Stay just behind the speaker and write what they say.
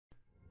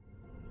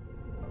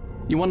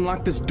You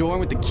unlock this door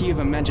with the key of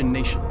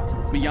imagination.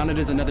 Beyond it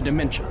is another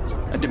dimension.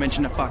 A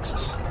dimension of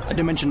foxes. A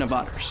dimension of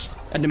otters.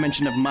 A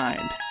dimension of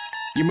mind.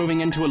 You're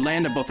moving into a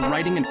land of both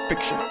writing and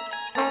fiction.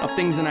 Of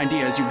things and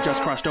ideas you've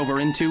just crossed over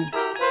into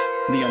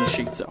the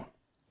Unsheathed Zone.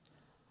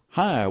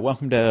 Hi,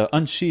 welcome to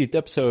Unsheathed,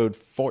 episode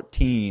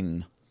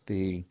 14.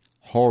 The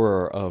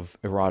horror of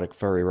erotic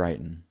furry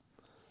writing.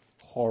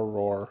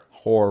 Horror.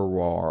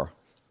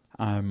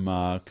 I'm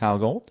Kyle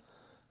Gold.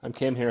 I'm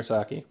Cam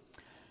Hirosaki.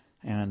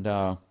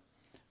 And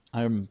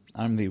I'm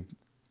the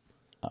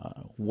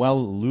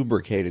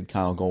well-lubricated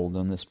Kyle Gold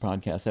on this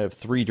podcast. I have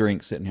 3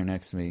 drinks sitting here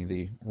next to me.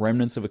 The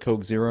remnants of a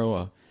Coke Zero,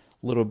 a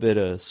little bit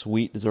of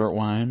sweet dessert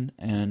wine,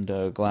 and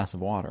a glass of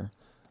water.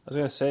 I was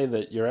going to say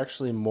that you're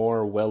actually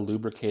more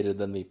well-lubricated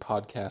than the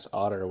podcast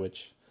otter,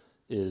 which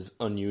is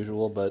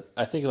unusual, but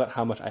I think about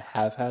how much I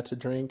have had to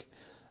drink,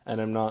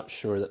 and I'm not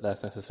sure that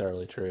that's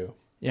necessarily true.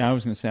 Yeah, I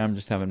was going to say I'm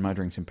just having my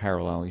drinks in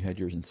parallel. You had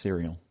yours in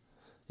cereal.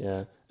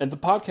 Yeah, and the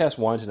podcast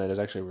wine tonight is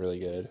actually really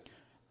good.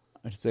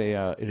 It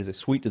is a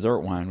sweet dessert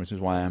wine, which is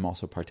why I'm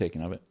also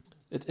partaking of it.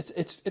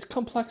 It's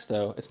complex,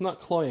 though. It's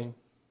not cloying.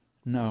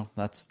 No,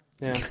 that's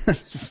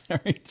that's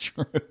very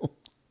true.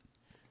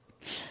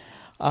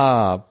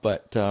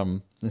 But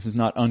this is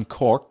not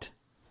uncorked.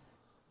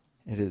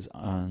 It is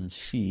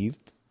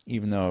unsheathed,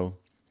 even though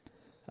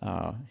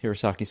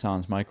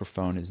Hirosaki-san's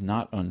microphone is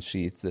not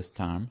unsheathed this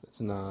time.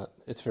 It's not.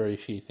 It's very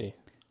sheathy.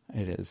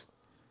 It is.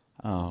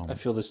 I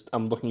feel this.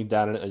 I'm looking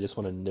down at it. I just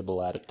want to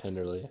nibble at it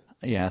tenderly.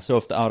 Yeah, so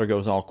if the otter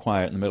goes all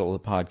quiet in the middle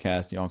of the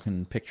podcast, y'all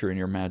can picture in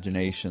your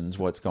imaginations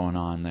what's going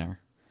on there.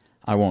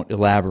 I won't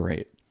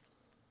elaborate.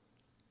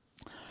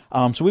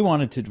 So we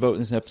wanted to devote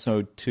this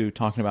episode to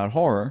talking about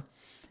horror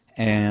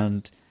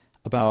and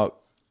about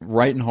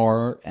writing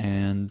horror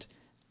and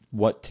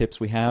what tips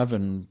we have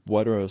and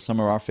what are some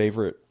of our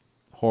favorite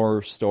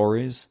horror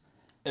stories.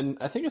 And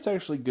I think it's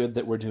actually good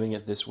that we're doing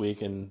it this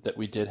week and that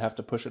we did have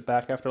to push it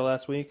back after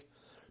last week,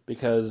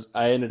 because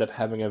I ended up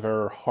having a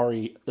very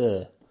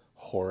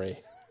hoary.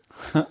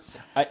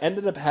 I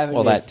ended up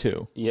having that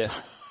too. Yeah.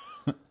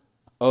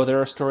 Oh, there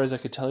are stories I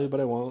could tell you, but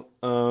I won't.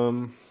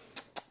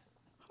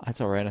 That's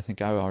all right. I think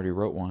I already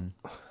wrote one.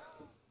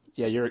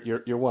 Yeah,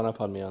 you're one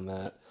up on me on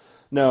that.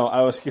 No,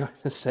 I was going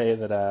to say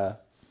that I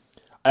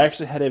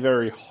actually had a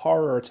very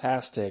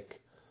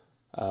horror-tastic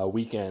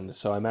weekend,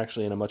 so I'm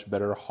actually in a much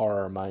better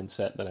horror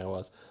mindset than I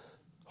was.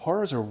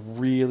 Horror is a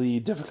really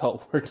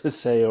difficult word to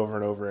say over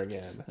and over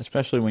again.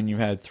 Especially when you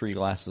had 3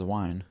 glasses of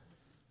wine.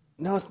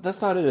 No,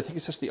 that's not it. I think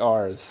it's just the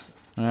R's.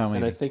 Oh, maybe.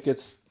 And I think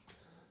it's...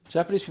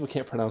 Japanese people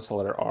can't pronounce the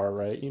letter R,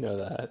 right? You know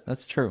that.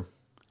 That's true.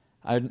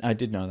 I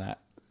did know that.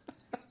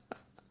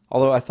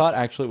 Although I thought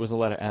actually it was the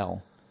letter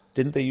L.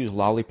 Didn't they use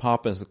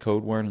lollipop as the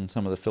code word in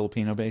some of the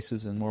Filipino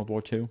bases in World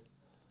War II?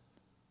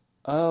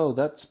 Oh,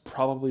 that's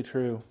probably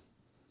true.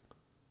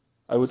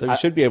 So you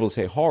should be able to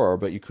say horror,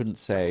 but you couldn't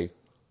say...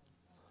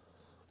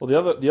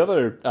 Well, the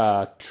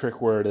other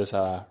trick word is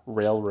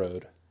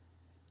railroad.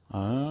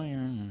 Oh,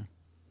 yeah.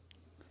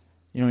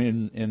 You know,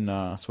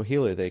 in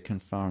Swahili, they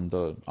confound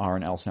the R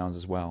and L sounds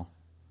as well.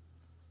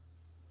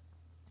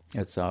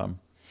 It's,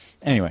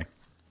 anyway,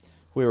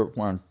 we're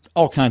on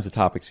all kinds of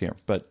topics here,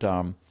 but...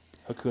 Hakuna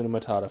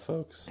Matata,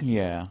 folks.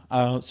 Yeah.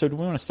 So do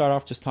we want to start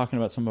off just talking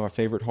about some of our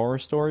favorite horror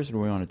stories, or do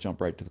we want to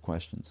jump right to the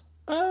questions?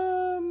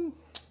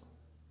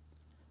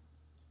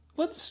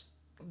 Let's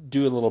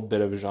do a little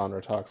bit of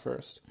genre talk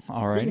first.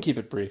 All right. We can keep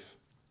it brief.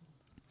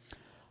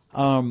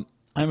 I'm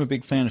a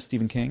big fan of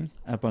Stephen King.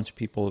 A bunch of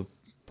people are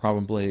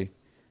probably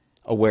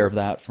aware of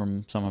that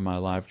from some of my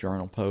live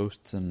journal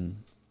posts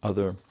and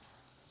other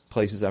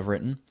places I've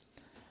written.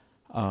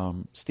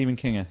 Stephen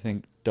King, I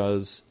think,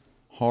 does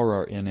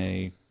horror in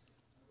a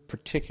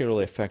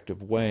particularly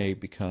effective way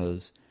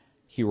because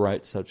he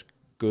writes such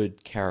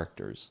good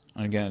characters.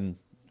 And again,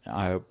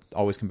 I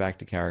always come back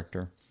to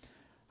character.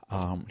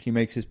 He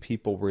makes his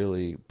people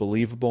really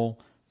believable,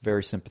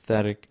 very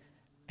sympathetic,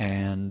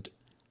 and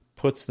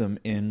puts them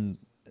in...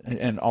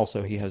 And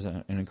also he has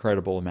an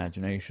incredible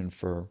imagination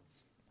for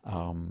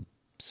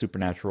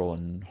supernatural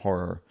and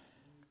horror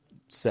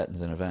settings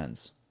and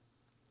events.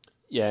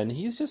 Yeah, and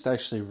he's just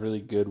actually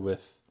really good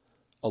with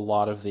a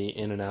lot of the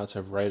in and outs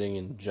of writing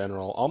in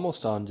general,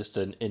 almost on just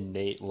an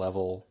innate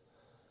level.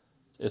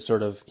 It's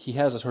he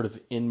has a sort of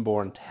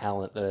inborn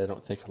talent that I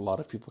don't think a lot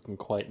of people can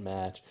quite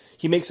match.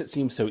 He makes it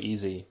seem so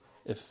easy,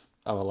 if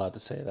I'm allowed to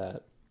say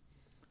that.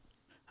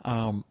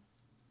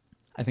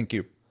 I think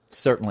you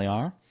certainly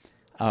are.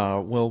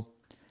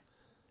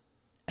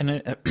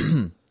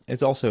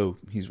 It's also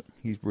he's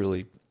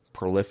really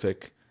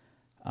prolific,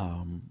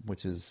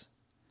 which is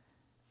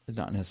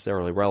not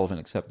necessarily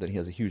relevant, except that he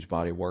has a huge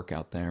body of work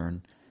out there,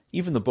 and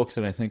even the books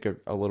that I think are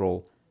a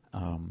little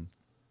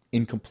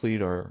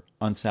incomplete or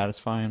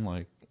unsatisfying,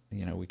 like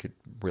we could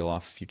reel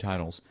off a few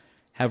titles,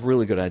 have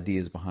really good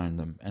ideas behind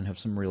them and have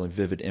some really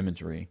vivid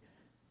imagery.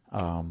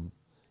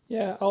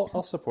 Yeah,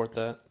 I'll support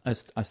that.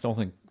 I still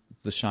think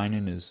The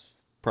Shining is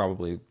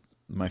probably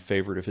my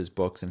favorite of his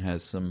books and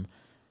has some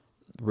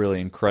really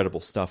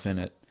incredible stuff in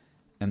it,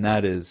 and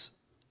that is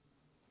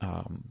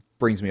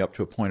brings me up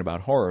to a point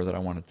about horror that I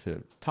wanted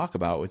to talk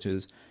about, which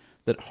is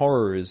that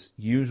horror is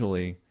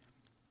usually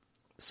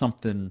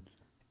something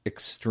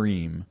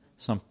extreme,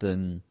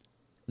 something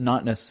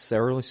not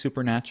necessarily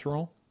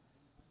supernatural,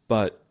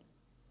 but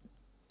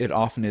it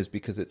often is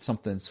because it's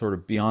something sort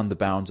of beyond the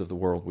bounds of the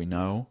world we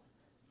know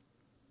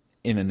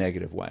in a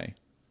negative way.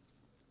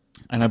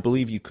 And I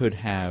believe you could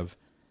have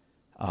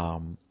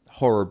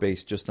horror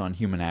based just on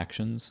human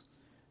actions,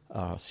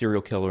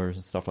 serial killers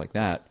and stuff like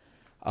that.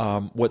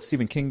 What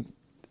Stephen King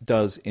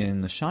does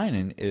in The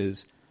Shining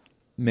is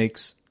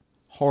makes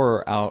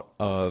horror out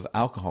of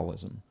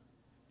alcoholism.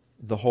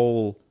 The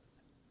whole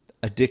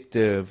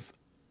addictive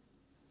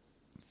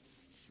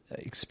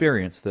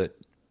experience that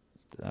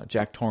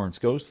Jack Torrance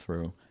goes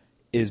through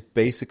is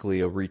basically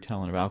a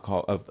retelling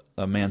of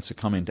a man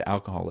succumbing to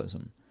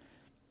alcoholism.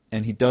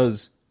 And he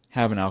does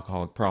have an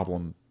alcoholic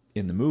problem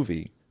in the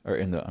movie, or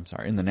in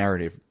the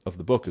narrative of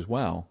the book as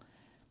well.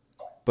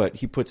 But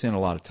he puts in a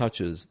lot of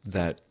touches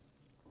that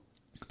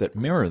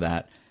mirror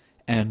that.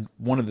 And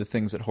one of the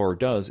things that horror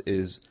does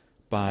is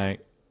by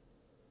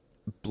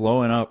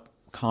blowing up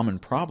common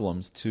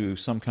problems to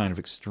some kind of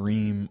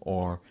extreme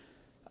or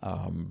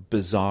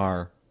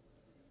bizarre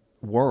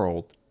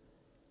world,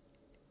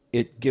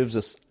 it gives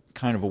us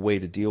kind of a way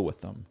to deal with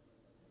them.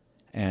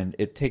 And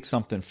it takes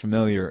something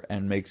familiar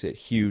and makes it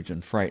huge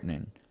and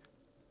frightening,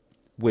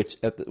 which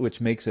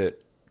makes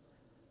it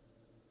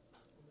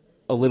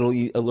a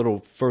little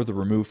further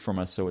removed from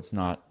us, so it's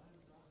not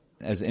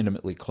as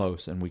intimately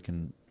close, and we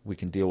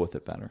can deal with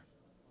it better.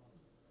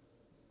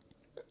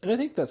 And I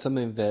think that's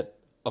something that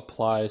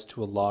applies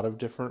to a lot of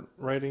different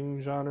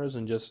writing genres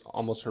and just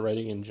almost to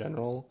writing in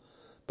general.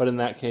 But in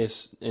that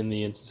case, in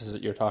the instances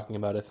that you're talking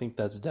about, I think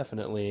that's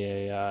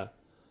definitely a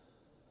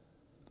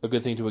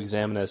good thing to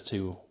examine as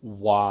to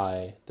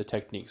why the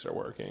techniques are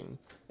working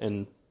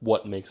and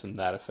what makes them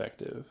that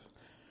effective.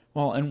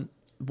 Well, and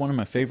one of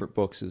my favorite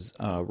books is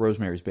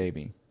Rosemary's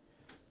Baby.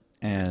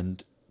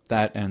 And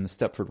that and The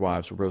Stepford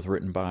Wives were both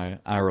written by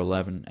Ira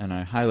Levin, and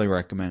I highly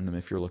recommend them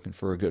if you're looking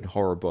for a good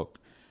horror book.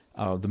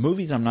 The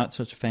movies I'm not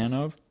such a fan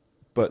of,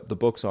 but the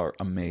books are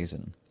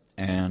amazing.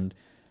 And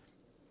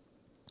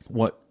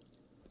what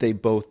they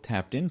both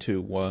tapped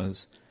into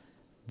was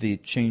the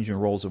changing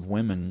roles of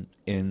women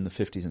in the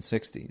 50s and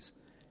 60s,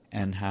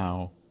 and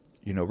how,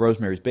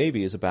 Rosemary's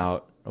Baby is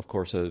about, of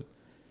course, a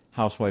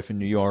housewife in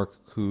New York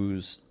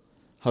whose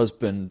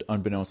husband,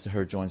 unbeknownst to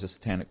her, joins a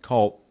satanic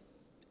cult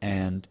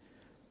and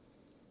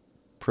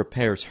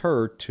prepares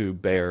her to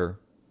bear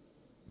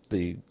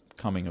the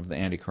coming of the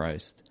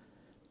Antichrist.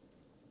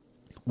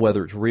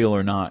 Whether it's real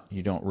or not,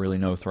 you don't really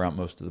know throughout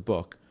most of the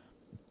book.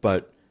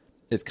 But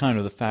it's kind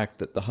of the fact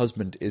that the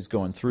husband is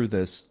going through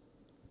this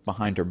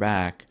behind her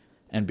back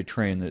and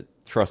betraying the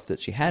trust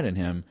that she had in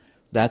him.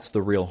 That's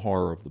the real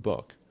horror of the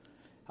book.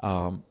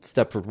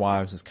 Stepford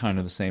Wives is kind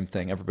of the same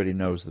thing. Everybody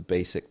knows the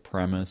basic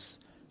premise.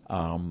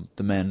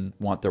 The men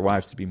want their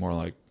wives to be more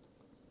like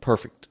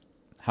perfect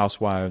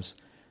housewives.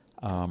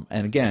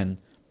 And again,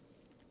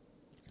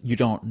 you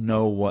don't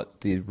know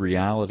what the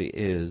reality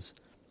is.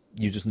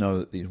 You just know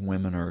that these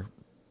women are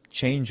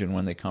changing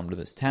when they come to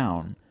this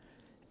town.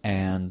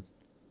 And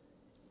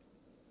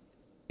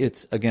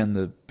it's, again,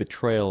 the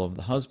betrayal of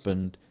the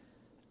husband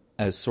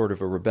as sort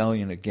of a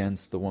rebellion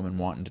against the woman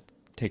wanting to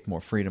take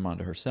more freedom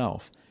onto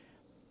herself.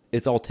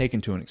 It's all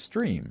taken to an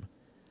extreme,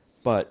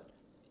 but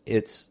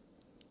it's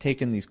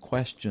taken these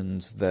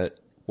questions that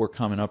were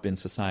coming up in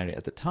society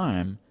at the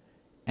time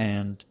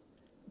and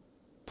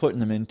putting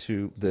them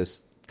into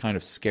this kind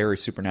of scary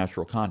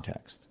supernatural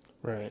context.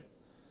 Right.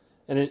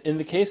 And in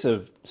the case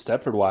of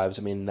Stepford Wives,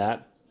 I mean,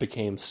 that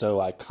became so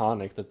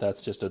iconic that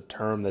that's just a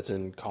term that's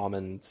in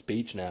common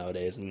speech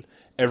nowadays, and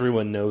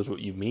everyone knows what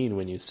you mean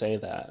when you say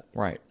that.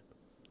 Right.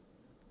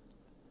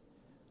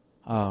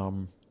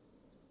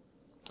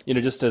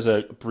 Just as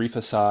a brief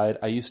aside,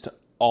 I used to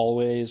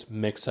always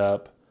mix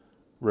up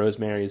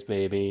Rosemary's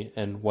Baby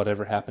and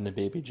Whatever Happened to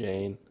Baby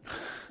Jane.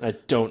 And I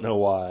don't know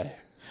why.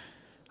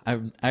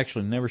 I've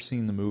actually never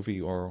seen the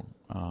movie or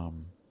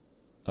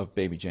of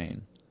Baby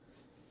Jane.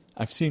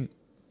 I've seen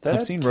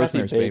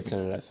Rosemary's Bates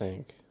Baby. in it, I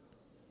think.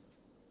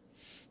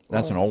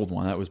 That's an old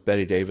one. That was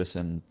Bette Davis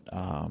and...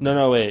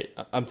 No, wait.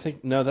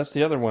 No, that's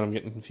the other one I'm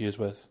getting confused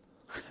with.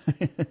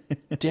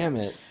 Damn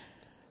it.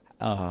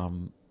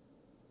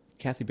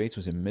 Kathy Bates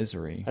was in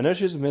Misery. I know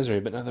she was in Misery,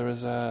 but no, there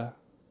was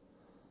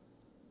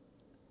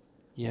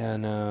Yeah,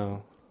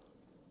 no.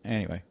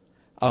 Anyway.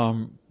 Now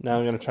I'm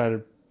going to try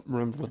to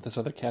remember what this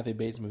other Kathy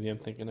Bates movie I'm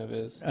thinking of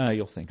is.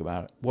 You'll think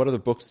about it. What other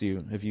books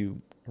have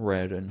you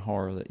read in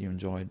horror that you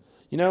enjoyed?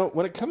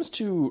 When it comes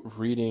to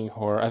reading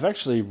horror, I've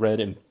actually read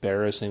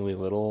embarrassingly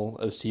little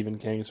of Stephen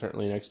King,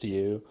 certainly next to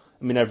you.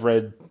 I mean, I've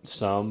read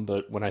some,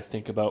 but when I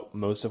think about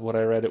most of what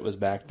I read, it was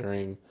back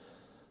during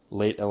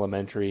late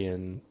elementary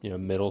and,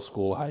 middle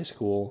school, high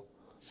school.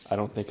 I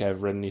don't think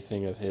I've read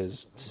anything of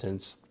his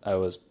since I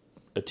was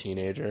a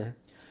teenager.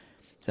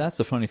 So that's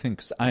the funny thing,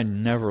 because I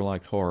never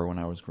liked horror when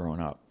I was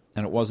growing up.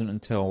 And it wasn't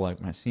until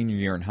my senior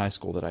year in high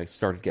school that I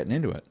started getting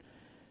into it.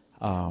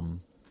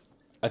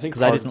 I think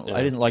because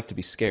I didn't like to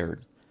be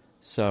scared.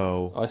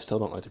 So I still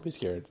don't like to be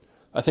scared.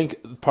 I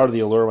think part of the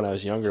allure when I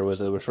was younger was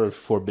that it was sort of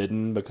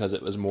forbidden because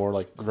it was more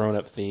like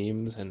grown-up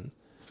themes, and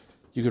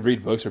you could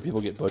read books where people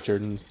get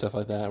butchered and stuff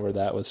like that, where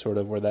that was sort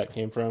of where that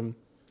came from.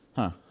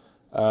 Huh.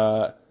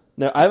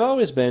 Now, I've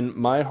always been,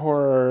 my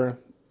horror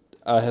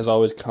has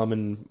always come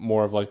in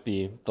more of like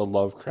the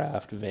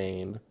Lovecraft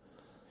vein.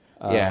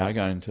 Yeah, I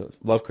got into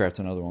Lovecraft's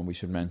another one we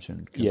should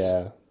mention.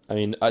 Yeah. I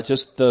mean,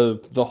 just the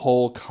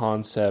whole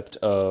concept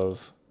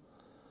of,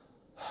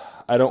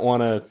 I don't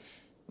want to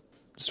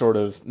sort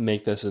of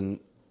make this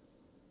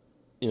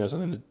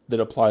something that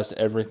applies to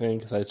everything,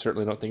 because I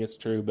certainly don't think it's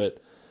true,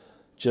 but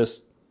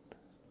just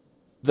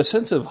the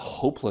sense of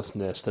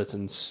hopelessness that's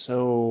in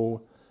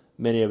so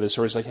many of his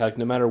stories, like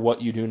no matter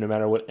what you do, no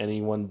matter what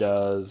anyone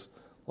does,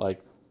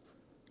 like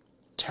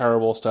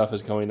terrible stuff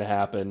is going to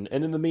happen,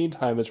 and in the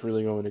meantime it's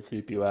really going to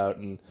creep you out,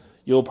 and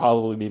you'll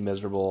probably be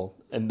miserable,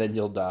 and then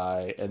you'll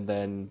die, and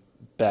then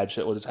bad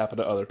shit will just happen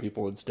to other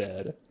people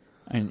instead.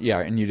 And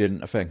you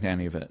didn't affect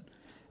any of it.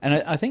 And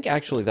I think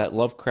actually that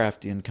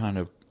Lovecraftian kind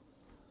of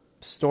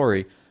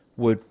story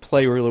would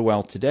play really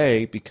well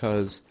today,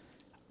 because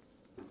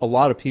a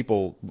lot of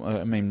people,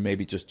 I mean,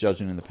 maybe just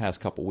judging in the past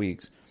couple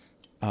weeks,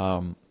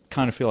 kind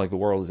of feel like the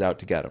world is out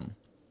to get them.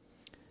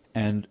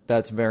 And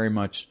that's very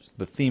much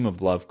the theme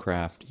of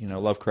Lovecraft. You know,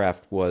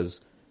 Lovecraft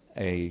was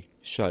a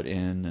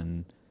shut-in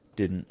and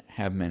didn't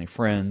have many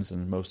friends,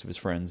 and most of his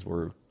friends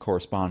were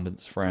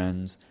correspondence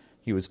friends.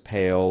 He was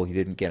pale, he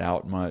didn't get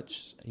out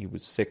much, he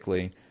was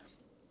sickly.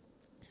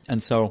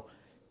 And so,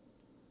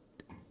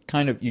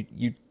 kind of,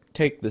 you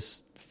take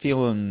this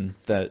feeling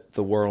that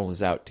the world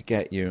is out to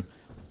get you,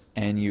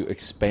 and you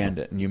expand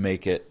it, and you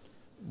make it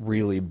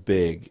really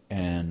big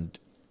and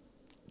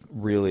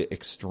really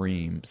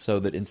extreme, so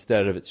that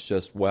instead of it's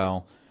just,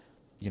 well,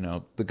 you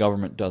know, the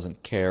government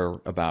doesn't care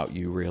about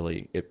you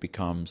really, it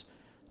becomes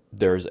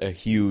there's a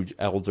huge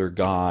elder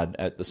god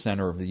at the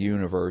center of the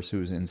universe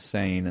who's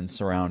insane and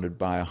surrounded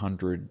by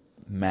 100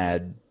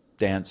 mad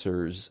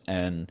dancers,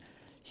 and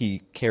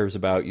he cares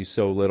about you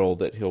so little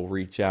that he'll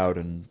reach out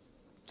and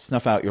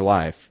snuff out your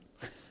life.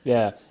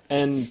 Yeah,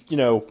 and,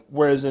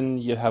 whereas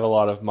you have a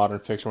lot of modern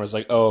fiction where it's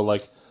like,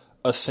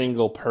 a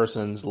single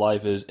person's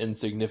life is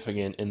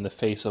insignificant in the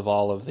face of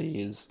all of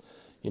these,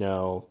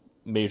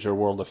 major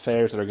world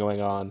affairs that are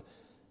going on.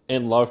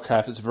 In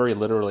Lovecraft, it's very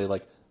literally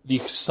like the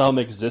sum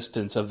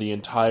existence of the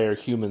entire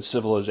human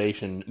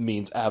civilization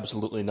means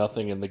absolutely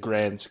nothing in the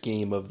grand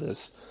scheme of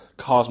this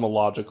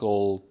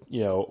cosmological,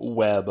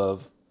 web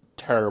of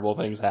terrible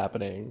things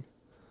happening.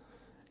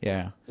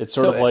 Yeah. It's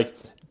sort of like,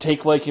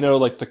 take like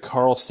the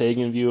Carl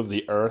Sagan view of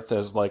the Earth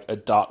as like a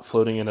dot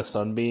floating in a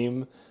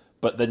sunbeam,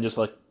 but then just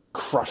like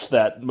crush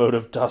that mote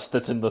of dust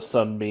that's in the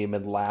sunbeam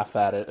and laugh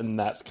at it, and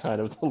that's kind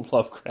of the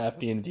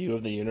Lovecraftian view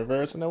of the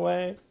universe in a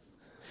way.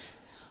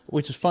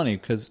 Which is funny,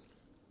 because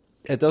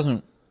it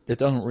doesn't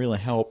really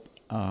help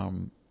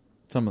some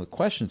of the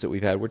questions that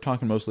we've had. We're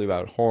talking mostly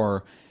about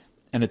horror,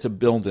 and it's a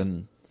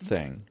built-in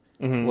thing.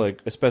 Mm-hmm. Like,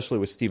 especially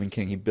with Stephen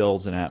King, he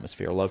builds an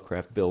atmosphere.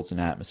 Lovecraft builds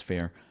an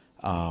atmosphere.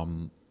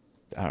 Who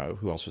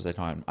else was I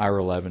talking?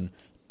 Ira Levin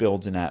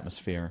builds an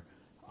atmosphere.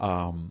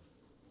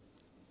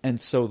 And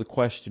so the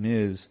question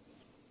is,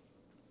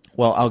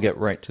 well, I'll get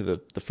right to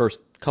the first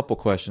couple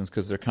questions,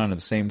 because they're kind of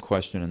the same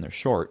question and they're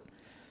short.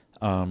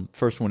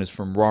 First one is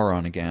from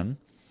Raron again.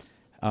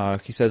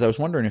 He says, I was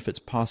wondering if it's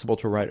possible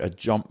to write a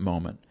jump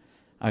moment.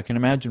 I can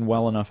imagine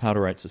well enough how to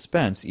write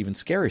suspense, even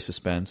scary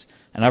suspense,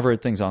 and I've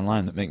read things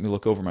online that make me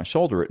look over my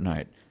shoulder at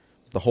night.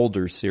 The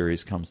Holders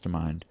series comes to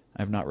mind.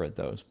 I have not read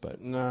those,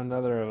 but... No,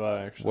 neither have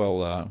I, actually.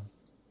 Well,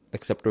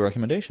 accept a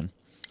recommendation.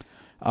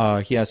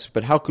 He asks,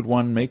 but how could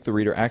one make the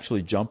reader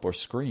actually jump or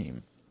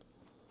scream?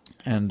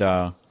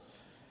 And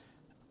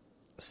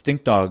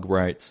Stink Dog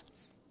writes,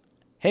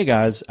 hey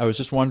guys, I was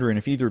just wondering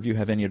if either of you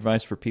have any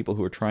advice for people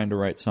who are trying to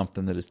write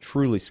something that is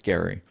truly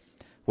scary.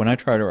 When I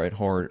try to write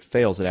horror, it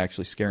fails at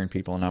actually scaring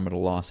people, and I'm at a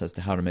loss as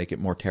to how to make it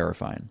more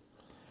terrifying.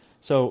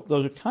 So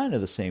those are kind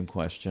of the same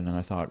question, and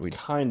I thought we'd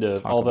talk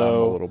about them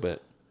a little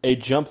bit. A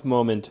jump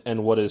moment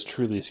and what is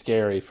truly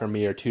scary for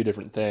me are two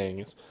different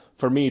things.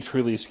 For me,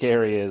 truly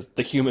scary is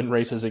the human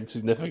race is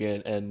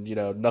insignificant, and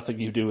nothing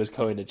you do is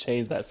going to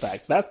change that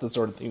fact. That's the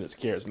sort of thing that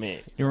scares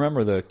me. You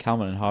remember the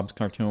Calvin and Hobbes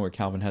cartoon where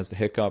Calvin has the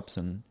hiccups,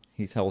 and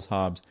he tells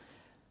Hobbes,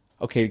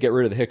 okay, to get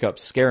rid of the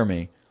hiccups, scare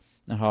me.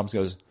 And Hobbes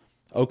goes,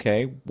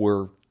 okay,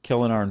 we're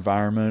killing our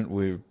environment,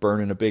 we're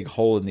burning a big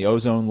hole in the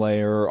ozone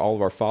layer, all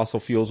of our fossil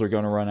fuels are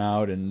going to run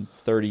out in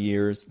 30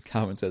 years.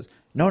 Calvin says,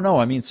 no,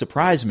 I mean,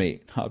 surprise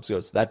me. Hobbes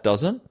goes, that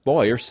doesn't?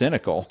 Boy, you're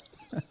cynical.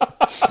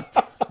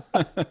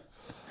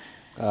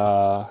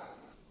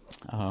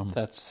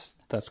 That's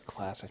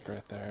classic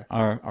right there.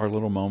 Our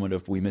little moment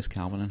of we miss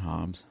Calvin and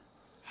Hobbes.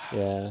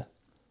 Yeah.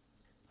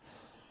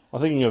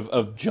 Well, thinking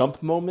of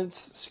jump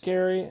moments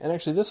scary, and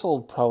actually this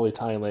will probably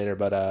tie in later,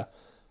 but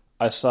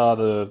I saw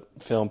the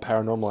film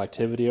Paranormal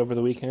Activity over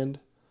the weekend.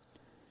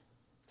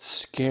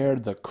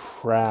 Scared the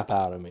crap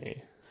out of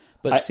me.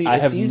 But see,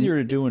 it's easier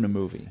to do in a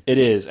movie. It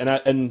is,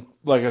 and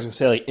like I was gonna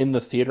say, like in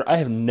the theater, I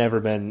have never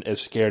been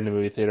as scared in a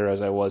movie theater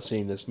as I was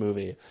seeing this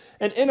movie.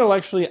 And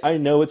intellectually, I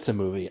know it's a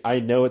movie. I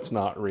know it's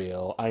not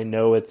real. I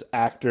know it's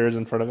actors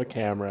in front of a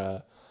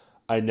camera.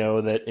 I know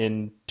that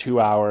in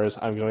 2 hours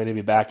I'm going to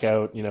be back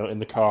out, in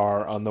the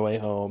car on the way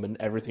home, and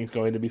everything's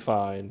going to be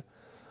fine.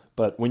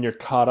 But when you're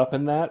caught up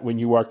in that, when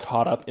you are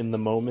caught up in the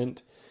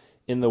moment,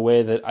 in the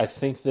way that I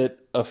think that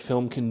a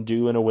film can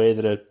do in a way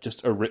that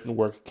just a written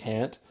work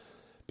can't.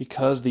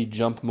 Because the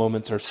jump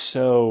moments are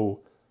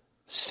so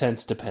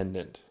sense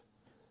dependent,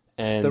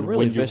 and they're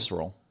really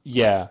visceral.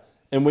 Yeah,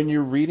 and when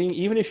you're reading,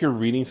 even if you're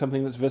reading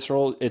something that's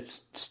visceral,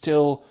 it's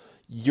still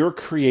you're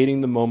creating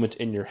the moment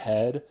in your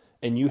head,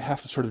 and you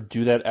have to sort of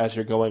do that as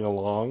you're going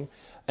along.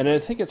 And I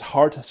think it's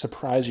hard to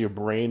surprise your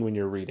brain when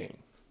you're reading.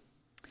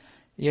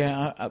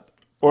 Yeah,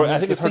 I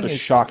think it's hard to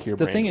shock your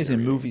brain. The thing is,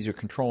 in movies, you're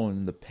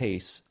controlling the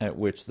pace at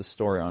which the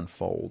story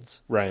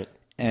unfolds, right?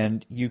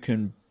 And you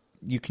can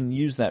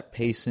use that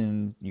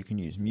pacing, you can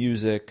use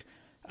music.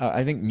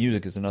 I think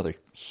music is another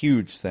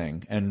huge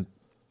thing, and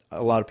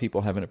a lot of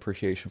people have an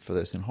appreciation for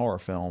this in horror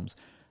films.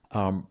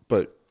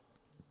 But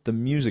the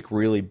music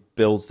really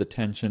builds the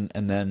tension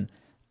and then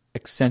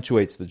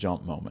accentuates the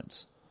jump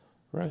moments.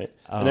 Right.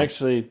 And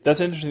actually,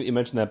 that's interesting that you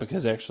mentioned that,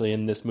 because actually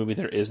in this movie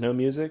there is no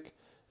music.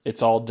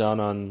 It's all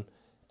done on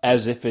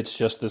as if it's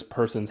just this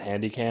person's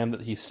handycam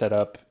that he set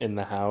up in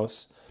the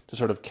house to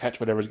sort of catch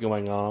whatever's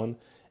going on.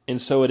 And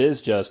so it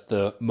is just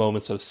the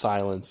moments of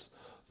silence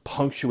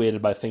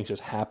punctuated by things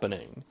just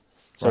happening.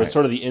 So Right. It's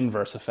sort of the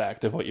inverse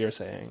effect of what you're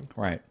saying.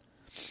 Right.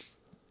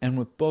 And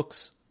with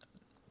books,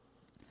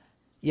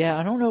 yeah,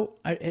 I don't know.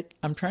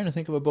 I'm trying to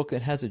think of a book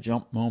that has a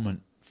jump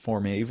moment for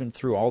me, even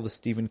through all the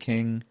Stephen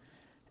King.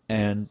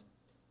 And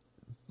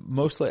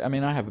mostly, I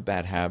mean, I have a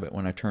bad habit.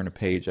 When I turn a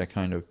page, I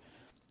kind of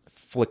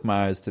flick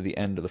my eyes to the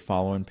end of the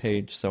following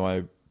page, so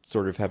I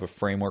sort of have a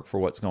framework for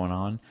what's going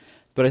on.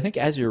 But I think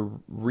as you're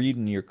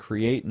reading, you're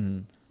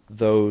creating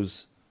the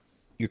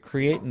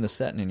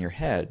setting in your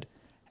head,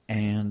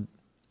 and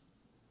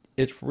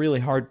it's really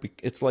hard.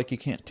 It's like you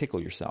can't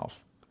tickle yourself,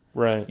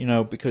 Right.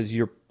 because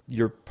you're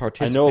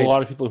participating. I know a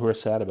lot of people who are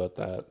sad about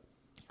that.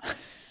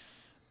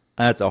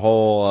 That's a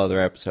whole other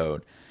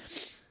episode.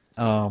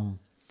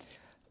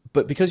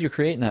 But because you're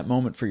creating that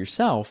moment for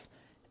yourself,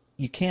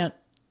 you can't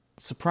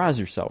surprise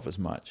yourself as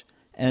much.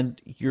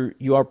 And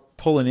you are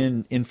pulling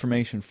in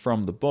information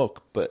from the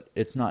book, but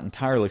it's not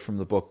entirely from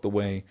the book the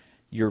way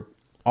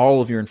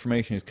all of your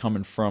information is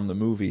coming from the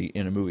movie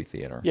in a movie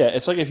theater. Yeah,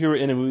 it's like if you were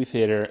in a movie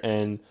theater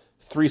and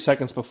 3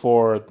 seconds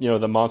before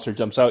the monster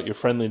jumps out, your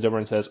friend leans over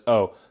and says,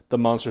 "Oh, the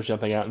monster's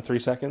jumping out in 3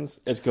 seconds.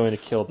 It's going to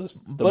kill the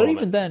But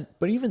moment."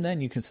 even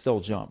then, you can still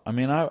jump. I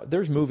mean,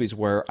 there's movies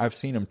where I've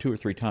seen them 2 or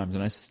 3 times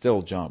and I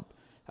still jump.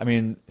 I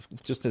mean,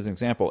 just as an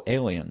example,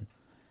 Alien.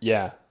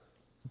 Yeah.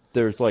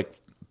 There's like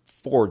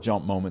 4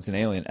 jump moments in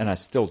Alien, and I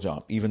still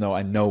jump, even though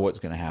I know what's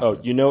going to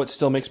happen. Oh, what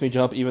still makes me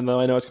jump, even though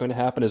I know what's going to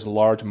happen, is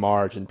Large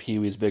Marge in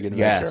Pee-wee's Big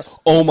Adventure. Yes.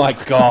 Oh my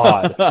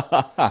God.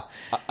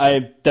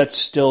 That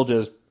still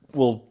just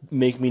will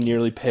make me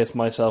nearly piss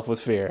myself with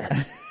fear.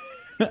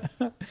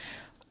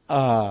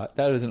 That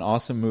is an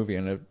awesome movie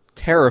and a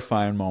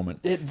terrifying moment.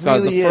 It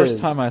God, really the first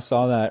is. time I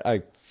saw that,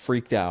 I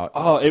freaked out.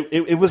 Oh,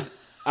 it was...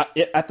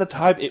 at the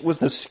time, it was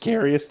the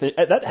scariest thing.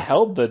 That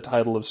held the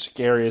title of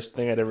scariest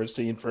thing I'd ever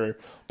seen for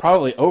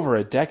probably over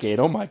a decade.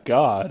 Oh my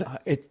God!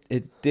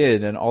 It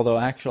did, and although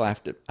actually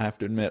I have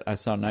to admit, I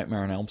saw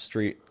Nightmare on Elm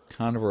Street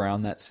kind of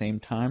around that same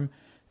time,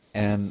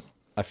 and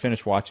I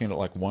finished watching it at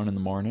like 1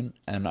 a.m,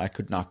 and I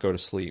could not go to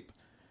sleep.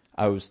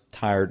 I was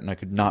tired, and I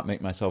could not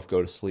make myself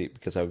go to sleep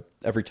because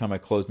every time I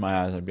closed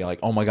my eyes, I'd be like,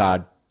 "Oh my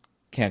God,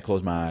 can't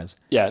close my eyes."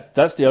 Yeah,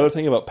 that's the other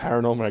thing about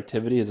Paranormal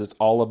Activity is it's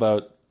all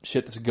about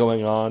shit that's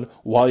going on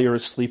while you're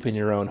asleep in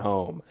your own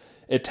home.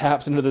 It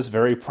taps into this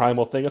very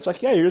primal thing. It's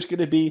like, yeah, you're just going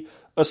to be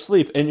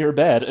asleep in your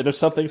bed, and if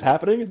something's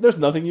happening, there's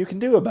nothing you can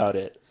do about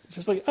it. It's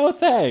just like, oh,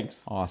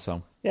 thanks.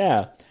 Awesome.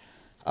 Yeah.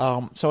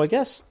 So I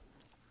guess,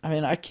 I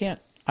mean, I can't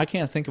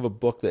think of a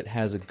book that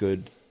has a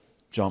good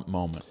jump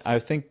moment. I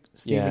think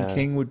Stephen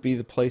King would be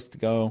the place to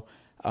go.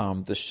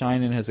 The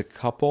Shining has a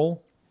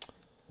couple,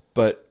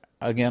 but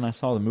again, I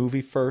saw the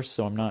movie first,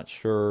 so I'm not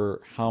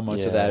sure how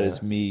much of that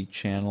is me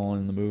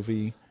channeling the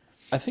movie.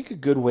 I think a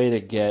good way to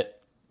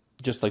get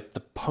just like the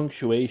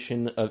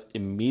punctuation of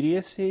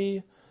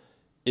immediacy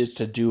is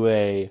to do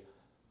a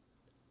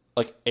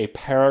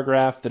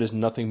paragraph that is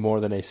nothing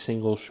more than a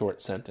single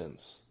short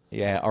sentence.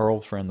 Yeah, our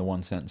old friend, the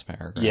 1-sentence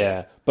paragraph.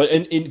 Yeah, but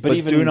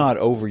even do not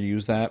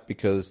overuse that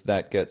because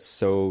that gets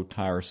so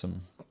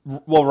tiresome.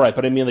 Well, right,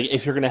 but I mean, like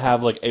if you're going to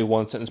have like a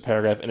 1-sentence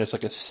paragraph and it's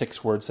like a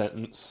 6-word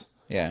sentence,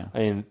 yeah, I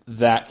mean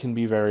that can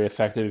be very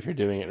effective if you're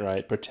doing it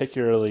right,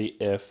 particularly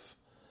if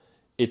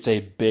it's a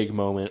big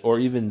moment or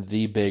even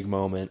the big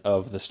moment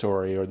of the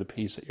story or the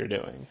piece that you're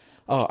doing.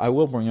 Oh, I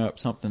will bring up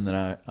something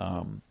that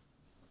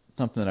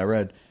I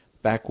read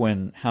back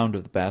when Hound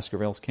of the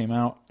Baskervilles came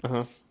out.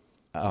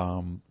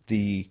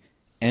 The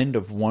end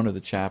of one of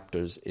the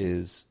chapters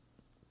is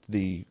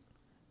the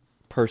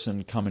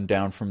person coming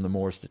down from the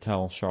moors to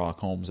tell Sherlock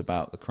Holmes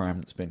about the crime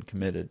that's been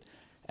committed.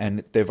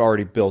 And they've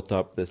already built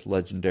up this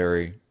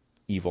legendary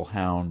evil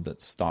hound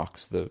that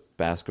stalks the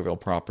Baskerville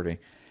property.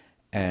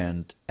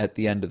 And at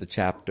the end of the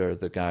chapter,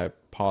 the guy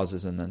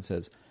pauses and then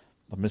says,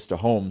 "Mr.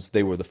 Holmes,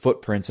 they were the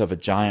footprints of a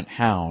giant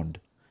hound."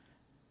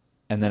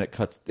 And then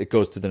it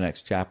goes to the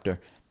next chapter.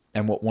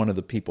 And what one of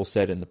the people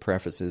said in the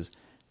preface is,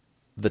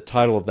 the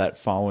title of that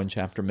following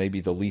chapter may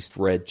be the least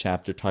read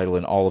chapter title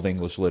in all of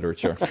English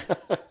literature.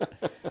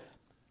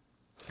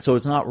 So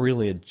it's not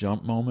really a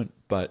jump moment,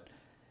 but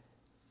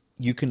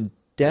you can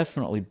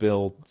definitely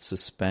build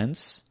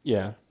suspense.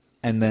 Yeah.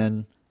 And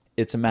then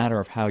it's a matter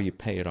of how you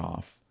pay it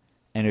off.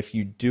 And if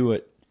you do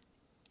it,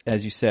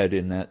 as you said,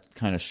 in that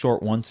kind of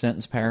short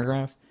one-sentence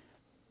paragraph,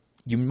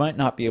 you might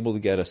not be able to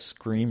get a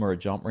scream or a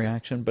jump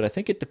reaction, but I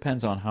think it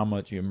depends on how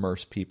much you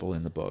immerse people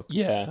in the book.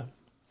 Yeah.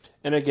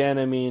 And again,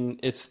 I mean,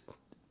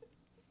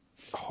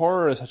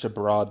 horror is such a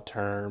broad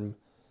term,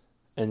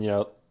 and,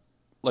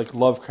 like,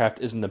 Lovecraft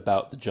isn't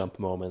about the jump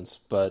moments,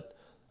 but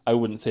I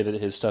wouldn't say that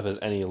his stuff is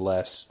any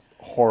less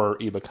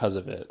horror-y because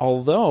of it.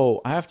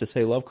 Although, I have to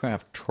say,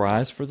 Lovecraft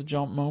tries for the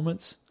jump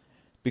moments,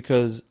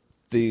 because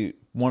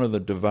one of the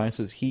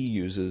devices he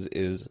uses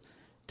is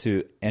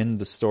to end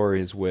the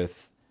stories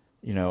with,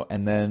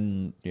 and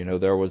then,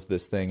 there was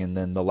this thing, and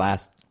then the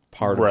last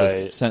part of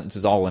the sentence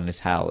is all in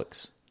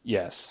italics.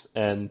 Yes,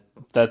 and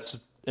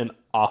that's an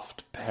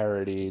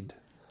oft-parodied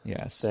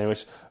Yes. thing,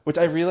 which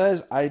I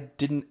realized I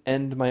didn't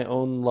end my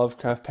own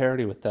Lovecraft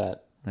parody with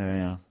that.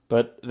 Yeah.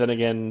 But then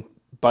again,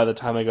 by the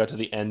time I got to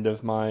the end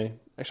of my...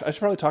 Actually, I should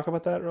probably talk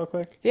about that real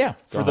quick. Yeah.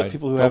 For the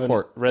people who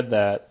haven't read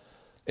that.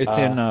 It's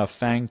in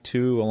Fang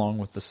 2 along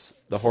with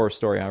the horror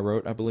story I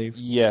wrote, I believe.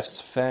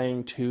 Yes,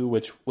 Fang 2,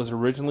 which was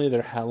originally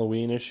their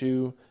Halloween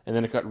issue, and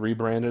then it got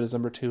rebranded as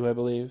number 2, I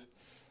believe.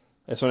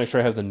 I just want to make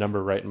sure I have the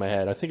number right in my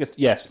head. I think it's...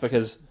 Yes,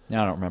 because... I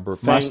don't remember.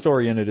 My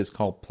story in it is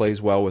called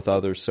Plays Well with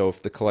Others, so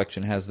if the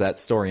collection has that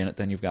story in it,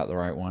 then you've got the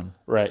right one.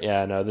 Right,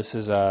 yeah, no, this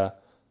is The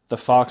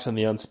Fox and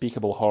the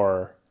Unspeakable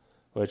Horror,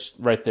 which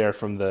right there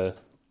from the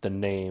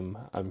name,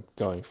 I'm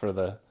going for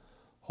the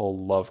whole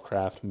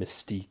Lovecraft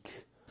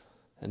mystique.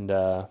 And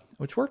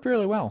which worked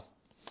really well.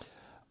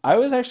 I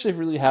was actually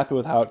really happy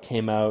with how it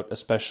came out,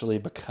 especially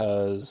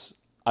because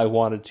I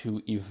wanted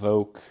to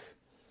evoke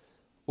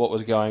what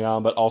was going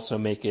on, but also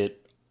make it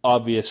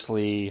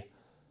obviously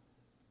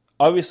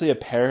a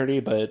parody,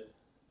 but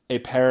a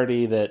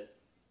parody that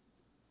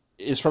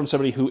is from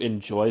somebody who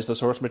enjoys the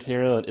source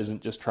material and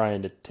isn't just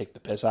trying to take the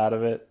piss out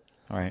of it.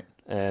 All right.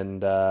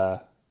 And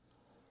so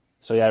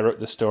yeah, I wrote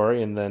the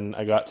story, and then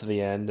I got to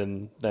the end,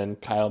 and then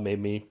Kyle made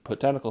me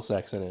put tentacle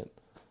sex in it.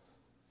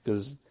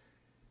 Because,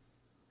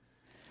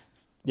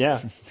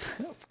 yeah.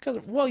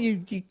 Well, you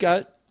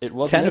got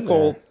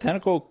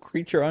tentacle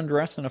creature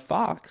undressing a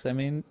fox. I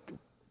mean,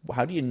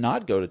 how do you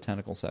not go to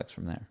tentacle sex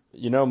from there?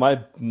 My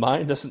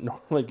mind doesn't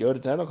normally go to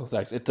tentacle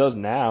sex. It does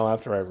now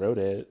after I wrote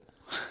it.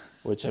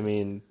 Which, I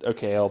mean,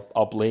 okay,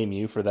 I'll blame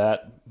you for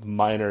that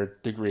minor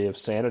degree of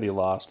sanity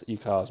loss that you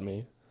caused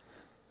me.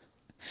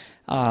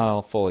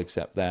 I'll fully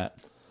accept that.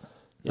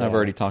 Yeah. I've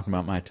already talked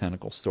about my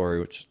tentacle story,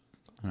 which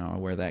I don't know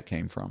where that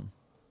came from.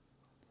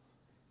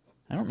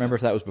 I don't remember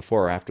if that was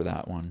before or after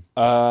that one.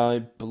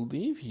 I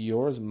believe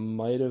yours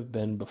might have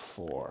been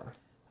before.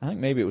 I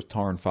think maybe it was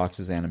Tar and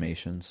Fox's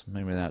animations.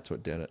 Maybe that's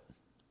what did it.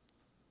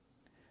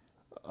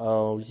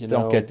 Oh,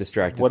 don't get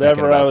distracted.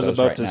 Whatever I was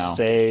about to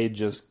say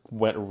just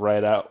went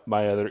right out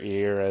my other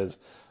ear as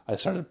I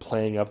started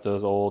playing up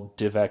those old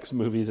DivX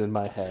movies in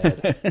my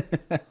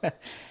head.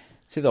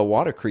 See, the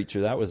water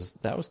creature, that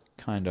was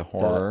kind of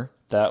horror.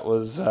 That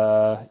was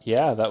that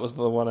was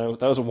the one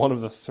that was one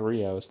of the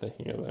three I was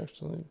thinking of,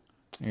 actually.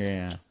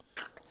 Yeah.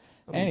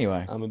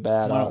 Anyway, I'm a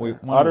bad otter.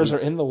 Otters are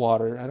in the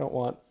water. I don't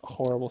want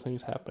horrible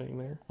things happening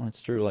there. Well,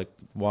 it's true, like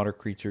water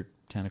creature,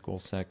 tentacle,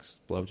 sex,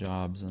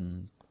 blowjobs,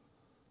 and...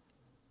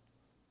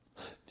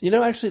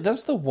 Actually,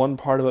 that's the one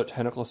part about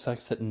tentacle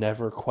sex that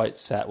never quite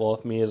sat well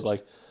with me, is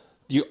like,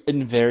 you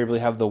invariably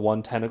have the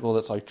one tentacle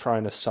that's like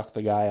trying to suck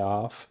the guy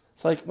off.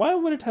 It's like, why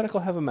would a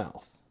tentacle have a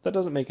mouth? That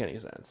doesn't make any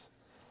sense.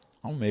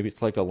 Oh, maybe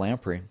it's like a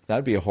lamprey.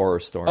 That'd be a horror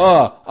story.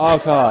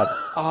 Oh God.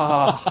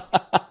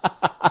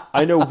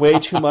 I know way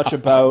too much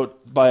about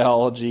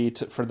biology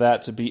for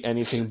that to be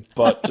anything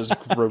but just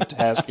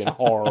grotesque and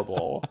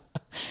horrible.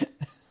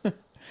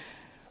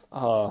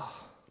 Go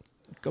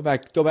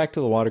back to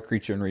the water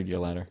creature and read your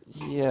letter.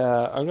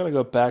 Yeah, I'm gonna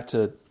go back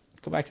to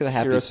the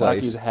happy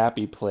Hirasaki's place.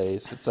 Happy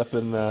Place. It's up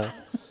in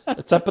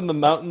the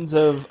mountains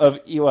of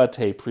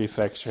Iwate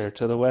Prefecture,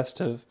 to the west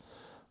of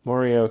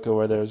Morioka,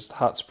 where there's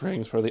hot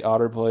springs where the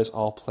otter boys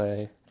all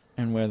play,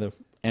 and where the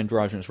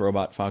androgynous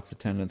robot fox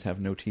attendants have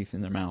no teeth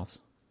in their mouths.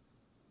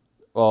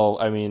 Well,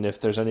 I mean, if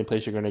there's any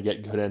place you're going to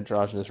get good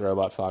androgynous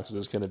robot foxes,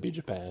 it's going to be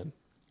Japan.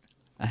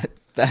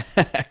 That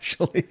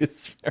actually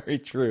is very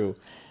true.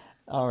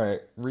 All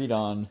right, read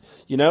on.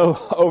 You know,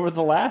 over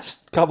the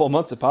last couple of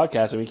months of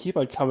podcasting, we keep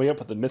on coming up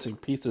with the missing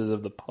pieces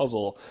of the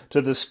puzzle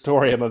to this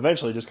story I'm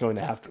eventually just going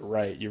to have to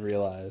write, you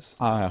realize.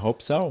 I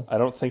hope so. I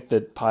don't think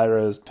that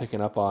Pyro's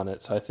picking up on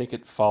it, so I think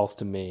it falls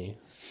to me.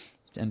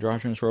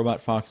 Androgynous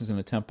robot foxes in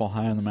a temple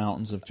high in the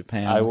mountains of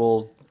Japan. I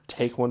will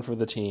take one for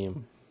the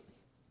team.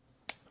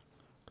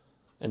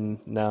 And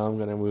now I'm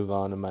going to move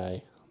on to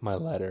my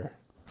letter.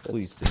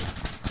 Please do.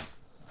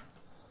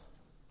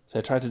 So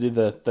I tried to do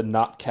the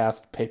not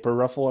cast paper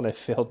ruffle, and I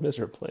failed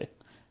miserably.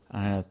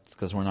 It's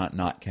because we're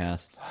not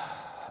cast.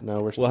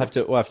 No, We'll have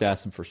to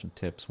ask them for some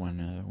tips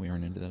when we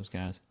run into those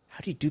guys. How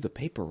do you do the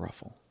paper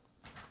ruffle?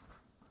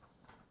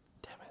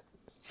 Damn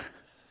it.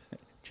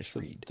 Just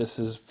read. This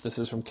is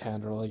from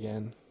Candrel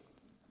again.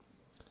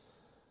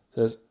 It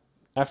says,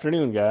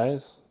 "Afternoon,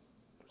 guys."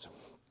 Which I'm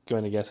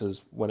going to guess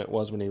is when it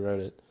was when he wrote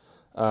it.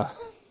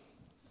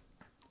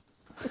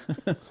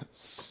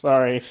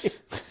 Sorry.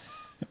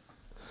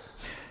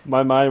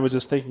 My mind was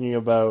just thinking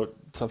about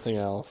something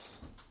else.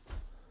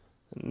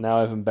 Now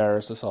I've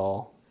embarrassed us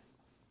all.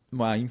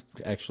 Wow, you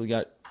actually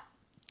got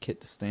Kit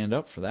to stand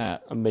up for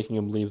that. I'm making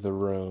him leave the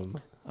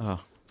room. Oh.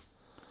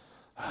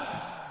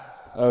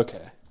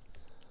 Okay.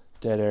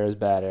 Dead air is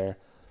bad air.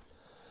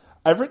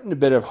 I've written a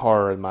bit of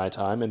horror in my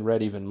time and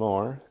read even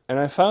more, and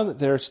I found that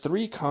there's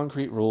 3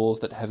 concrete rules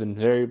that have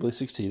invariably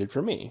succeeded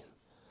for me.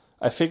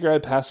 I figure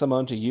I'd pass them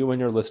on to you and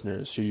your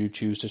listeners should you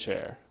choose to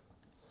share.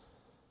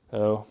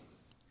 Oh.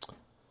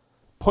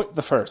 Point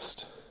the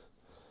first.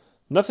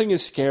 Nothing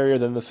is scarier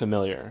than the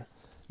familiar.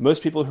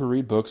 Most people who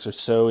read books are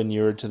so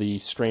inured to the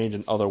strange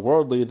and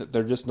otherworldly that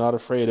they're just not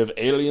afraid of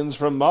aliens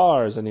from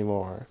Mars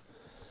anymore.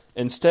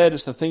 Instead,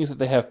 it's the things that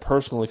they have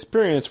personal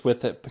experience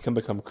with that can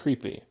become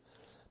creepy.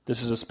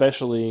 This is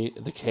especially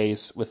the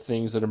case with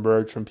things that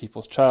emerge from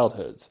people's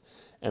childhoods.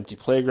 Empty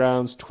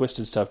playgrounds,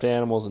 twisted stuffed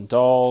animals and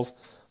dolls,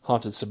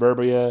 haunted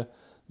suburbia.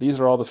 These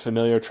are all the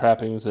familiar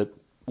trappings that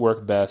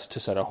work best to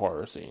set a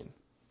horror scene.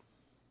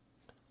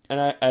 And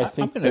I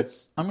think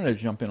I'm going to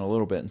jump in a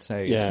little bit and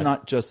say it's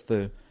not just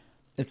the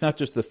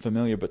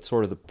familiar, but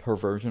sort of the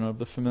perversion of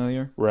the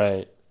familiar.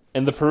 Right.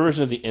 And the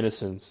perversion of the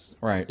innocence.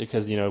 Right.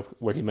 Because,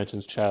 where he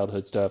mentions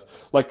childhood stuff.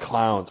 Like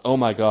clowns. Oh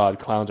my god,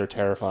 clowns are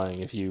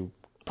terrifying if you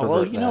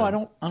pervert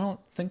them. I don't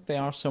think they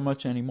are so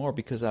much anymore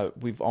because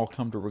we've all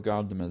come to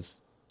regard them as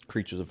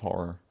creatures of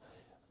horror.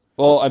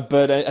 Well,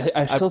 but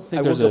I still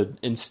think there's an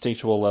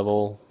instinctual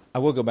level. I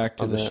will go back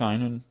to The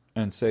Shining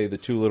and say the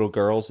 2 little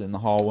girls in the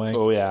hallway.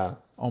 Oh, yeah.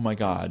 Oh my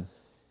god.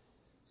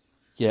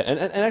 Yeah, and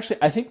actually,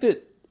 I think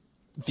that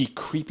the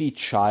creepy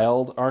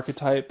child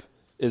archetype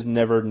is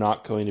never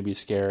not going to be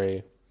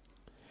scary.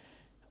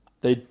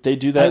 They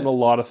do that in a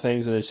lot of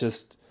things, and it's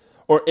just,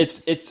 or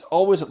it's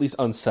always at least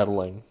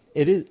unsettling.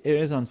 It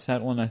is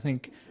unsettling. I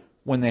think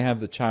when they have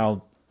the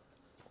child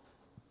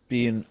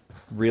being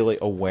really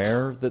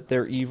aware that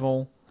they're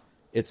evil,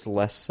 it's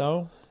less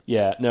so.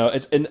 Yeah, no,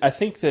 and I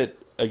think that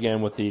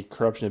again with the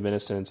corruption of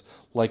innocence,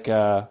 like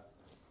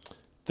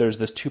there's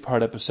this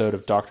 2-part episode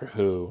of Doctor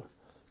Who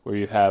where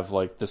you have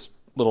like this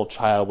little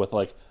child with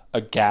like a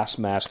gas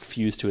mask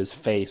fused to his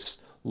face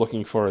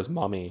looking for his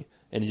mummy,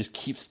 and he just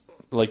keeps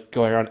like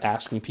going around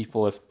asking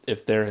people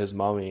if they're his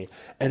mummy,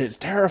 and it's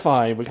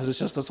terrifying because it's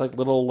just this like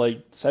little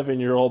like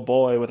 7-year-old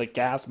boy with a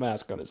gas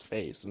mask on his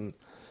face, and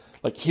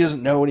like he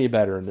doesn't know any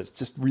better, and it's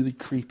just really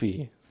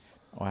creepy.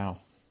 Wow.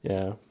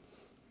 Yeah.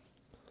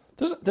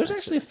 There's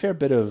actually a fair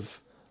bit of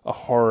a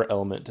horror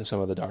element to some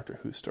of the Doctor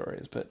Who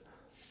stories, but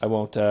I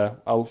won't.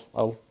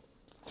 I'll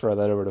throw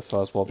that over to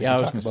Fuzzwolf. Yeah,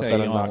 I was going to say,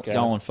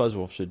 y'all and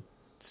Fuzzwolf should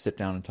sit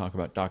down and talk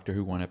about Doctor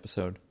Who one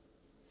episode.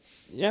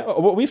 Yeah,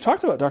 well, we've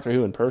talked about Doctor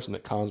Who in person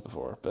at cons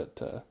before,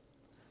 but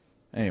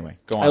anyway,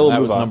 go on.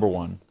 That was number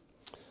 1.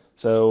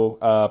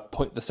 So,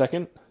 point the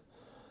second.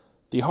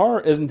 The horror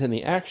isn't in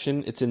the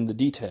action; it's in the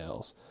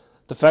details.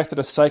 The fact that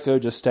a psycho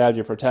just stabbed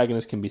your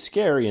protagonist can be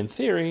scary in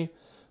theory,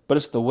 but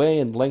it's the way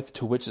and length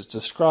to which it's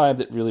described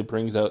that really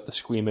brings out the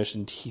squeamish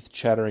and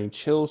teeth-chattering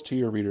chills to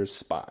your readers'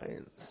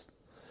 spines.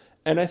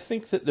 And I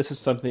think that this is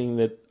something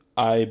that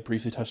I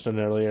briefly touched on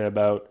earlier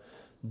about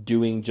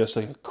doing just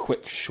like a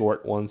quick,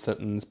 short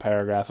 1-sentence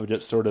paragraph of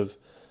just sort of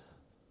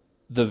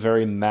the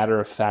very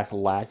matter-of-fact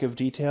lack of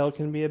detail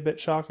can be a bit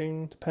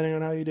shocking, depending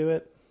on how you do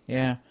it.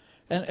 Yeah.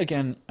 And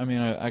again, I mean,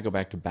 I go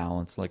back to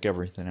balance like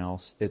everything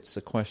else. It's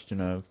a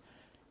question of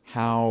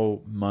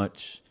how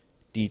much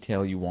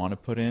detail you want to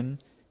put in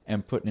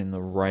and putting in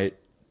the right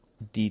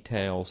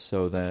details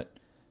so that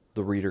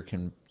the reader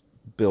can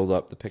build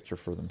up the picture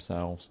for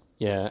themselves.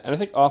 Yeah, and I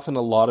think often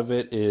a lot of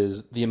it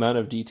is the amount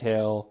of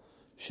detail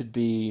should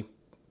be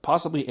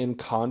possibly in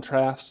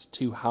contrast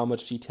to how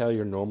much detail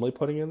you're normally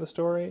putting in the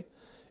story.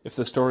 If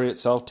the story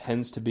itself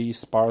tends to be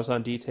sparse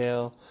on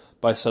detail,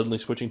 by suddenly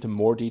switching to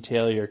more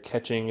detail, you're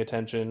catching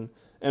attention,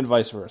 and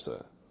vice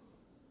versa.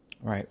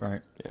 Right.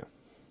 Yeah.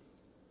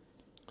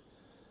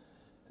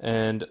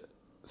 And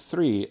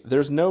 3,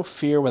 there's no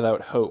fear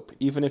without hope.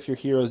 Even in your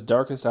hero's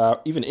darkest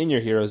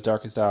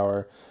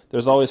hour,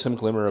 there's always some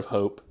glimmer of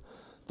hope.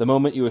 The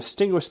moment you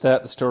extinguish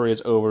that, the story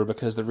is over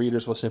because the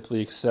readers will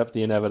simply accept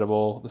the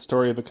inevitable. The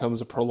story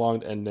becomes a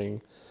prolonged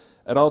ending.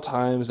 At all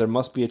times, there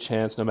must be a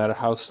chance, no matter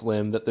how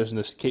slim, that there's an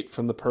escape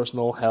from the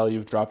personal hell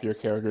you've dropped your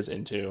characters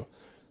into.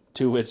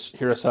 To which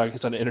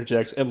Hirosaki-san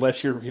interjects,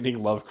 unless you're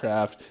reading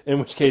Lovecraft, in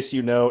which case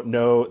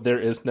no, there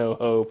is no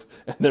hope,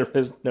 and there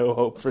is no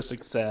hope for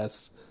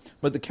success.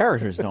 But the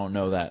characters don't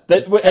know that.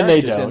 And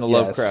they don't, in the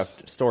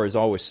Lovecraft stories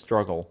always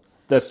struggle.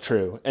 That's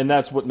true, and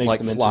that's what makes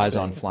like them flies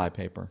interesting. on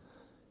flypaper.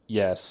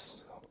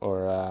 Yes,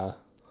 or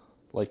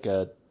like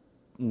a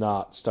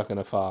knot stuck in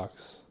a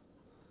fox.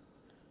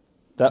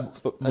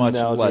 That much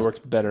analogy less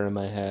worked better in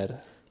my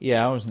head.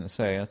 Yeah, I was going to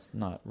say, that's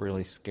not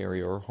really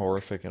scary or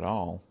horrific at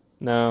all.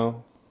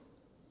 No.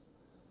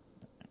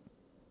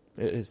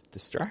 It is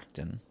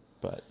distracting,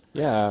 but...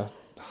 Yeah.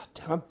 Oh,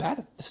 damn, I'm bad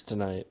at this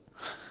tonight.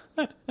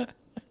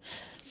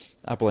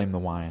 I blame the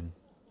wine.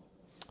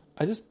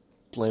 I just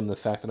blame the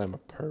fact that I'm a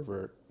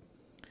pervert.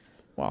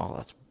 Well,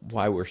 that's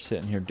why we're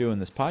sitting here doing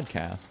this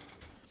podcast.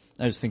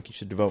 I just think you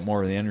should devote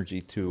more of the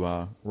energy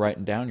to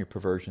writing down your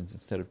perversions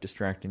instead of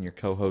distracting your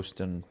co-host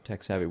and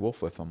tech-savvy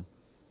wolf with them.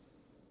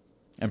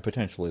 And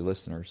potentially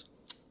listeners.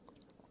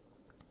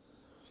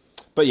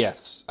 But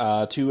yes,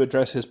 to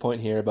address his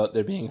point here about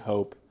there being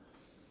hope.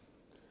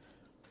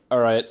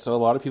 Alright, so a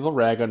lot of people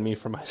rag on me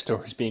for my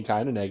stories being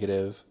kind of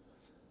negative.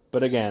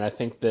 But again, I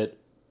think that,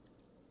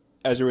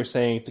 as you were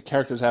saying, the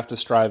characters have to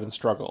strive and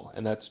struggle.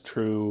 And that's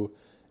true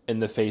in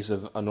the face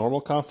of a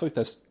normal conflict.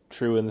 That's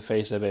true in the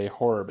face of a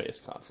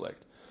horror-based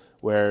conflict.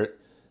 Where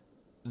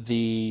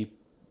the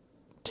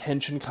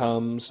tension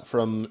comes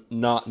from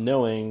not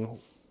knowing.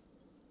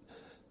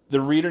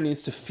 The reader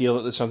needs to feel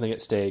that there's something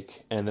at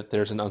stake and that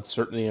there's an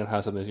uncertainty on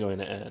how something's going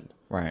to end.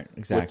 Right,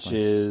 exactly. Which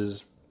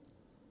is...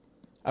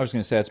 I was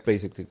going to say that's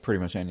basically pretty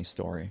much any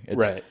story.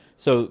 Right.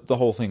 So the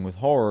whole thing with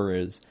horror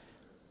is,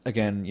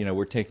 again,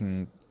 we're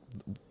taking...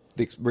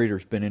 The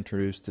reader's been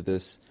introduced to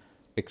this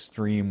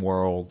extreme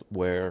world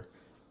where,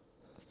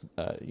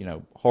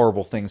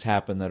 horrible things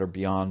happen that are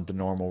beyond the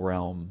normal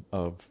realm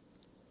of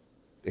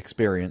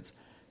experience.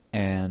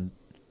 And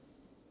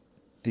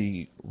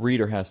the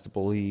reader has to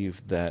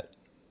believe that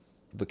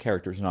the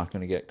character's not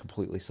going to get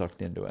completely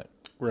sucked into it.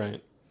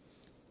 Right.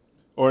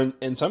 Or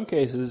in some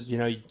cases,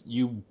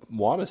 you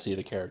want to see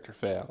the character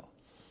fail.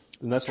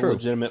 And that's a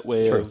legitimate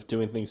way of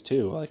doing things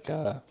too. Like,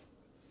 I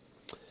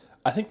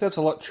think that's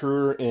a lot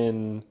truer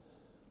in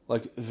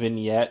like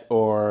vignette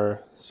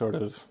or sort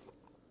of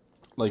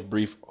like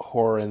brief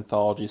horror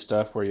anthology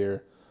stuff where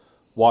you're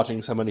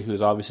watching somebody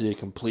who's obviously a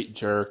complete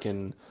jerk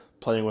and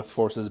playing with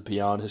forces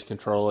beyond his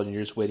control and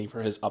you're just waiting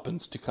for his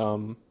uppance to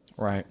come.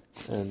 Right.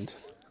 And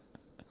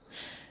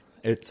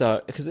it's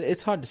because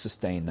it's hard to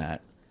sustain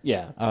that.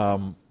 Yeah.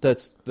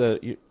 That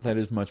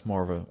is much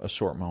more of a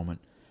short moment.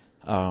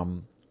 I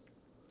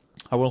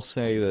will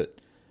say that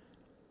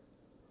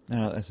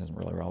this isn't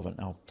really relevant.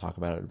 I'll talk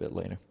about it a bit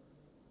later.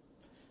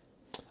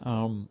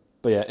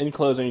 But yeah, in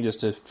closing, just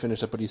to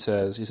finish up what he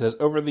says,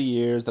 over the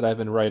years that I've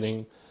been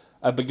writing,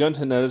 I've begun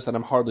to notice that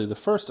I'm hardly the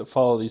first to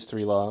follow these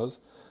three laws.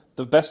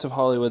 The best of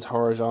Hollywood's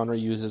horror genre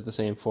uses the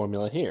same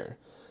formula here.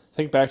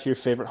 Think back to your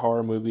favorite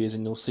horror movies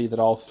and you'll see that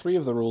all three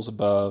of the rules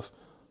above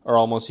are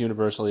almost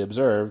universally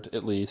observed,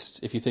 at least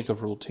if you think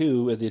of Rule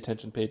 2 as the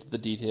attention paid to the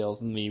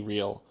details in the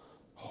real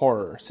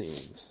horror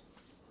scenes.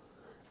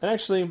 And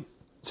actually,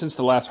 since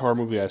the last horror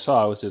movie I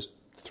saw was just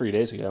 3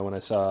 days ago when I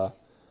saw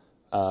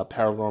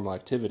Paranormal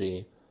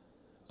Activity,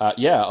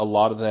 a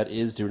lot of that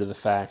is due to the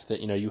fact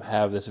that, you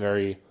have this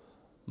very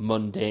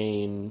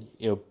mundane,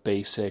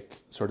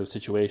 basic sort of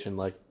situation,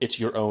 like it's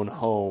your own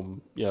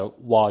home,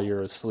 while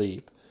you're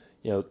asleep.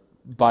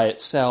 By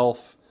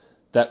itself,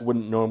 that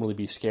wouldn't normally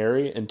be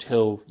scary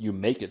until you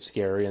make it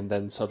scary, and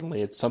then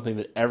suddenly it's something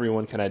that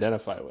everyone can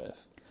identify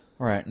with.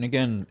 Right, and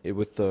again,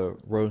 with the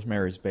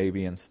Rosemary's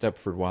Baby and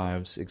Stepford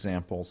Wives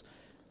examples,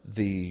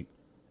 the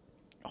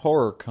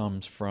horror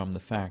comes from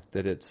the fact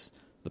that it's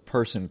the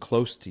person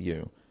close to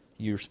you.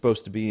 You're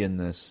supposed to be in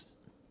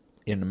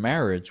a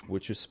marriage,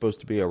 which is supposed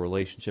to be a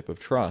relationship of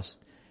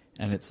trust,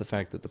 and it's the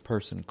fact that the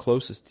person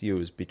closest to you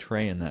is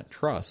betraying that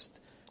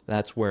trust.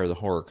 That's where the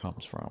horror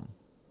comes from.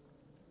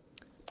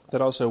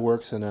 That also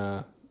works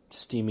in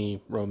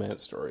steamy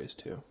romance stories,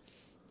 too.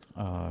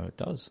 It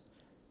does.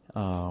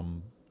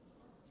 And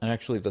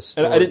actually the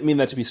story... And I didn't mean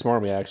that to be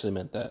smarmy, I actually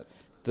meant that.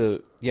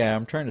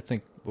 I'm trying to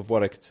think of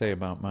what I could say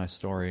about my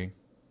story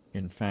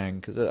in Fang,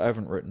 because I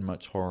haven't written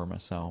much horror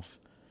myself.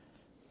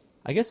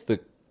 I guess the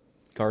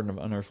Garden of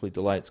Unearthly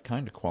Delights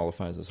kind of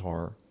qualifies as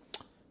horror,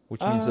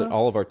 which means that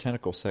all of our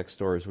tentacle sex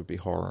stories would be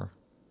horror.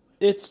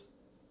 It's...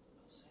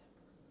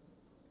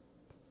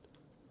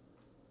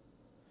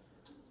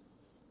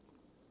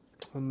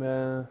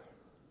 No,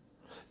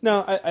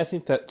 I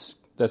think that's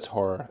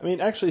horror. I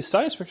mean, actually,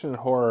 science fiction and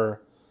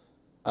horror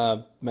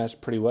match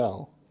pretty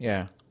well.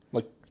 Yeah.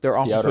 Like, they're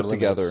often the Outer put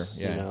together. Limits,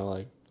 Yeah.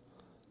 Like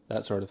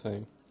that sort of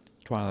thing.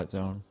 Twilight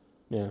Zone.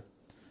 Yeah.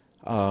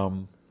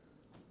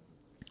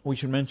 We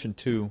should mention,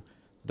 too,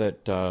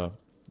 that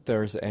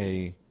there's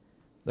an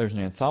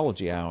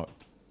anthology out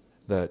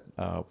that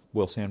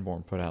Will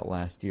Sanborn put out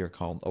last year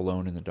called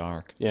Alone in the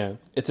Dark. Yeah.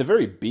 It's a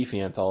very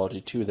beefy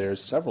anthology, too.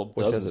 There's several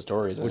dozen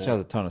stories in it. Which has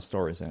a ton of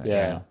stories in it,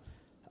 Yeah.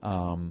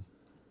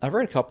 I've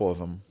read a couple of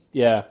them.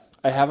 Yeah.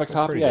 I have a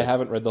copy. pretty I good.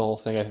 haven't read the whole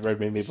thing. I've read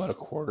maybe about a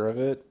quarter of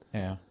it.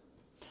 Yeah.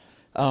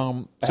 I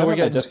have it on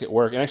my desk at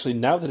work. And actually,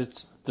 now that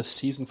it's the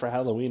season for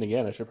Halloween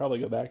again, I should probably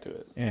go back to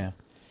it. Yeah.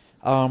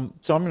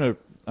 So I'm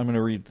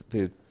gonna read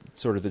the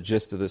sort of the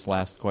gist of this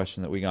last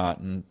question that we got,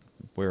 and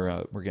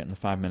we're getting the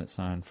 5-minute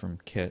sign from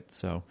Kit.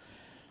 So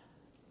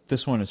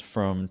this one is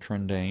from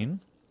Trendane,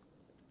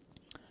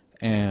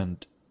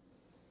 and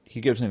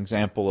he gives an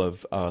example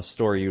of a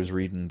story he was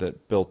reading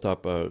that built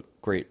up a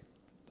great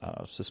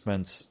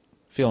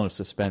feeling of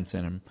suspense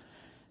in him,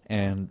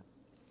 and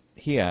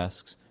he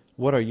asks,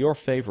 what are your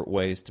favorite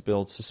ways to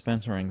build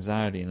suspense or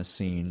anxiety in a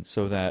scene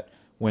so that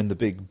when the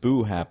big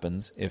boo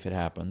happens, if it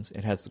happens,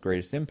 it has the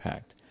greatest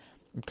impact?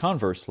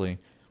 Conversely,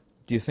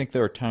 do you think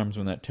there are times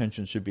when that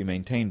tension should be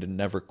maintained and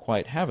never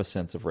quite have a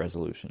sense of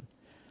resolution?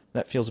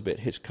 That feels a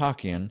bit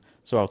Hitchcockian,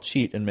 so I'll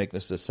cheat and make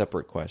this a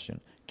separate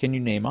question. Can you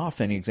name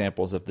off any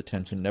examples of the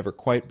tension never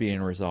quite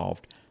being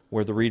resolved,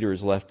 where the reader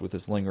is left with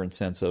this lingering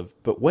sense of,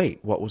 but wait,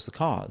 what was the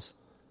cause?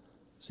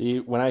 See,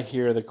 when I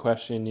hear the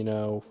question,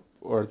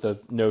 or the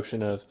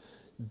notion of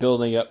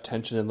building up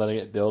tension and letting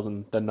it build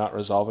and then not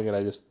resolving it,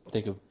 I just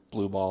think of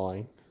blue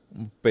balling.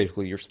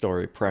 Basically, your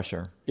story,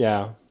 pressure.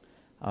 Yeah.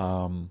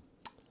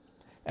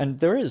 And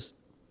there is,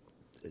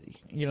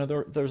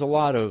 there's a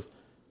lot of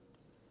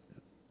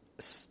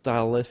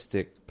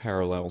stylistic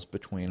parallels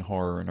between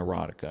horror and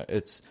erotica.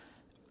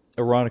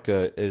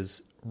 Erotica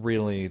is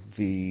really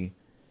the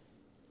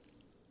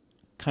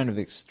kind of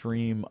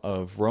extreme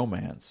of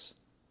romance.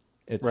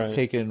 It's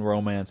taken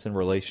romance and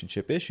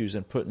relationship issues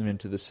and put them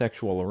into the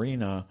sexual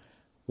arena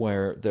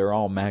where they're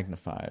all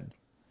magnified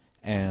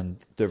and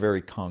they're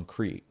very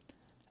concrete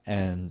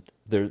and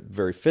they're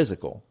very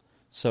physical.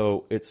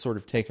 So it's sort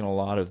of taken a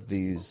lot of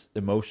these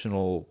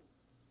emotional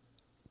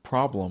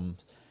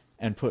problems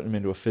and put them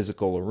into a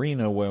physical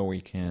arena where we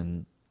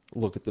can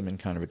look at them in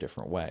kind of a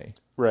different way.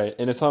 Right,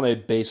 and it's on a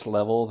base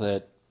level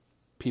that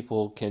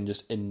people can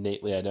just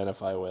innately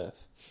identify with.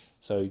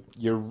 So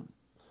you're,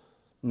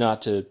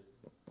 not to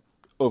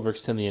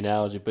overextend the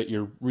analogy, but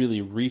you're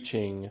really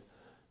reaching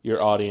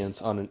your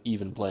audience on an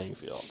even playing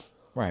field.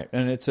 Right,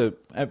 and it's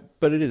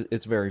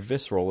very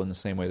visceral in the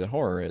same way that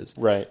horror is.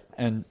 Right.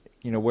 And,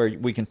 where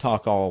we can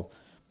talk all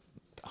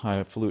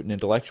highfalutin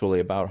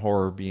intellectually about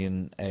horror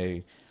being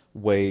a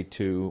way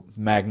to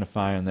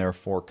magnify and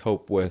therefore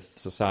cope with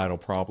societal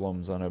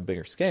problems on a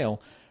bigger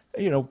scale,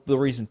 the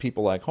reason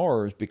people like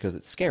horror is because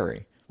it's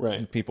scary. Right.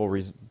 And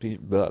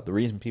the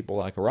reason people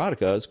like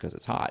erotica is because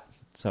it's hot.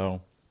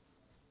 So,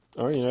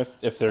 or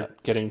if they're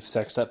getting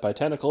sexed up by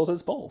tentacles,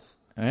 it's both.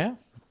 Yeah,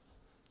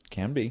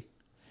 can be.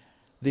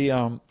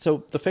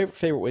 So the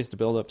favorite ways to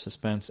build up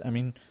suspense. I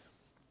mean,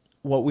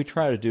 what we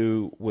try to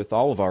do with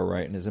all of our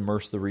writing is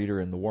immerse the reader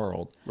in the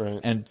world. Right.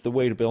 And the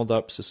way to build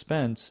up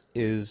suspense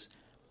is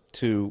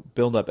to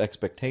build up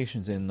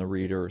expectations in the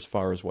reader as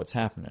far as what's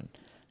happening.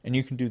 And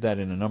you can do that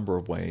in a number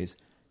of ways.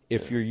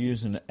 If you're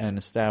using an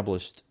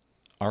established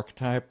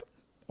archetype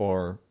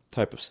or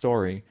type of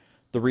story,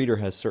 the reader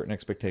has certain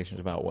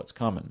expectations about what's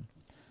coming.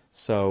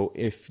 So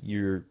if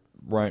you're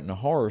writing a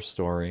horror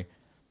story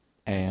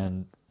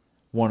and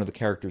one of the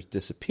characters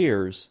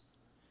disappears,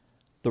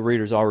 the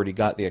reader's already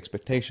got the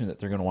expectation that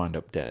they're going to wind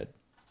up dead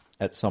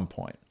at some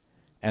point,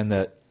 and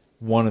that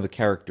one of the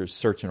characters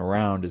searching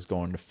around is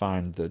going to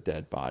find the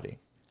dead body,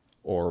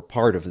 or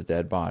part of the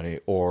dead body,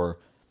 or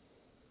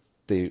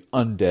the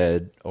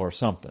undead, or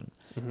something.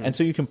 Mm-hmm. And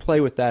so you can play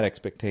with that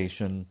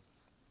expectation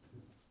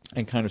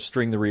and kind of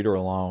string the reader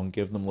along,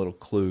 give them little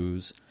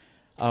clues.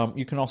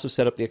 You can also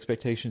set up the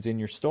expectations in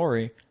your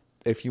story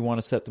if you want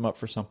to set them up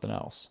for something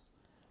else.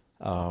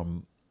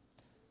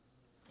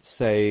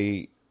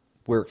 Say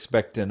we're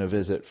expecting a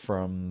visit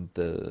from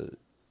the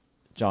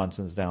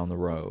Johnsons down the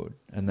road,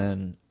 and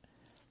then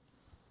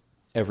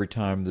every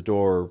time the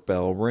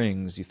doorbell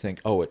rings, you think,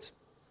 oh, it's,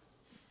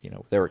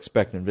 they're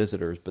expecting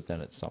visitors, but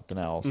then it's something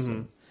else.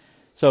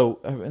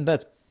 Mm-hmm. And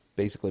that's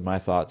basically my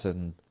thoughts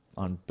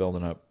on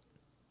building up.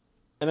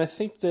 And I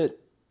think that...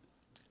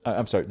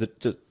 I'm sorry,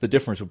 the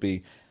difference would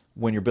be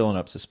when you're building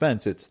up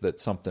suspense, it's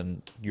that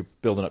you're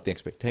building up the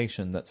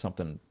expectation that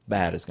something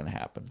bad is going to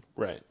happen.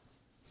 Right.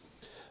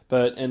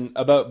 And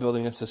about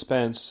building up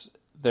suspense,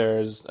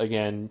 there's,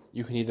 again,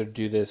 you can either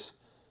do this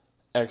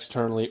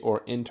externally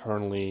or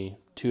internally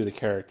to the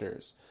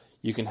characters.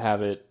 You can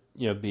have it,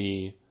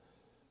 be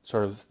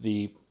sort of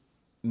the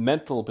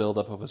mental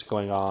buildup of what's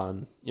going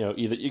on.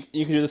 Either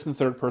you can do this in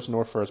third person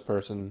or first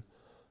person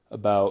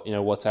about,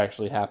 what's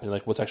actually happening,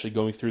 like what's actually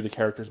going through the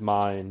character's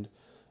mind,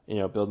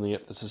 building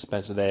up the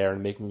suspense there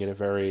and making it a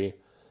very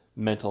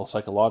mental,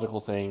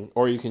 psychological thing.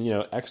 Or you can,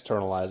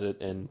 externalize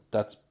it, and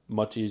that's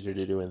much easier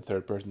to do in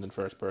third person than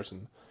first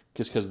person,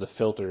 just because of the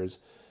filters,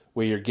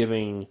 where you're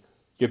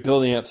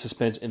building up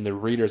suspense in the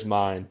reader's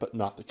mind, but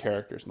not the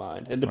character's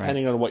mind. And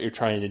depending on what you're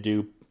trying to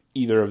do,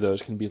 either of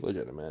those can be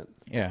legitimate.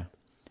 Yeah.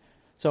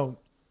 So,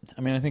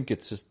 I mean, I think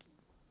it's just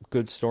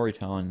good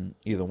storytelling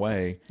either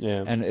way.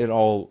 Yeah.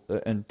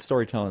 And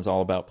storytelling is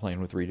all about playing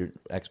with reader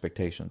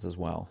expectations as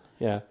well.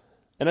 Yeah.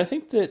 And I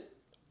think that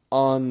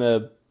on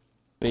a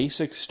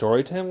basic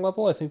storytelling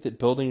level, I think that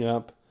building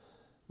up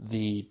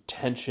the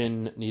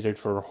tension needed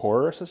for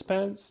horror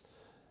suspense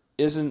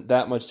isn't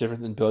that much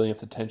different than building up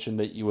the tension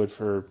that you would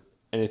for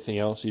anything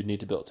else you'd need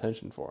to build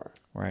tension for.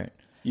 Right.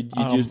 You'd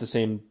use the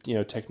same,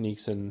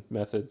 techniques and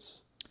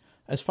methods.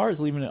 As far as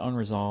leaving it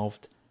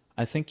unresolved,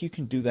 I think you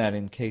can do that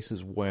in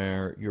cases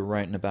where you're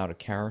writing about a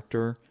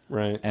character.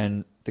 Right.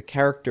 And the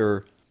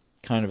character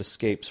kind of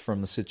escapes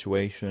from the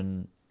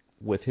situation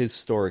with his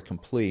story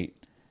complete,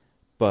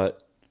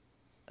 but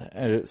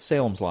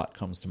Salem's Lot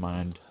comes to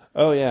mind.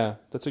 Oh, yeah.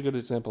 That's a good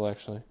example,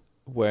 actually.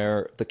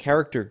 Where the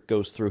character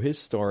goes through his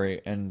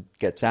story and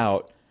gets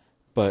out,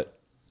 but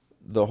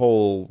the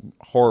whole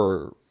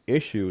horror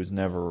issue is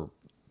never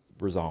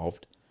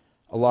resolved.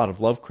 A lot of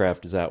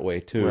Lovecraft is that way,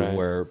 too, right.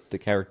 where the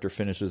character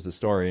finishes the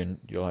story and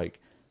you're like,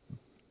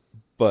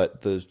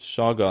 but the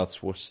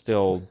Shoggoths were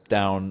still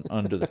down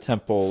under the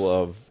temple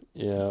of,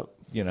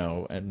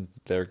 and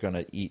they're going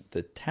to eat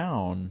the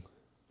town.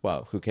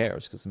 Well, who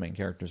cares? Because the main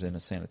character's in a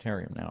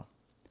sanitarium now.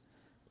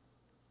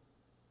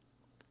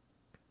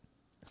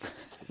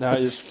 Now,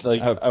 it's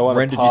like I want to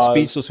rendered pause. You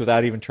speechless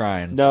without even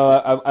trying.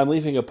 No, I'm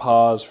leaving a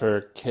pause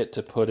for Kit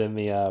to put in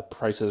the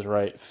Price is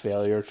Right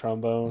failure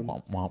trombone.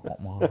 Wah, wah, wah,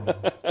 wah.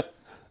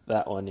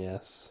 That one,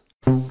 yes.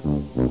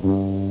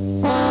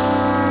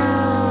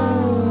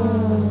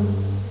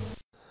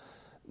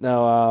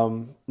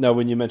 Now, no,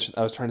 when you mentioned,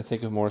 I was trying to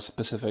think of more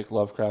specific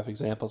Lovecraft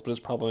examples, but it's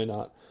probably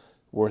not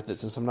worth it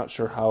since I'm not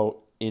sure how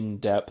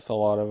in-depth a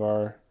lot of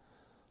our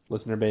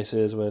listener base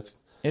is with.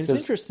 It's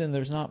interesting,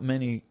 there's not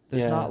many,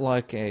 not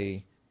like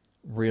a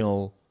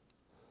real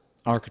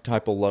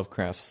archetypal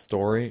Lovecraft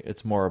story.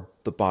 It's more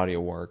the body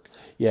of work.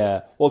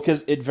 Yeah, well,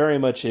 because it very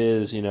much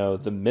is,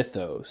 the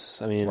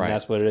mythos. I mean, right.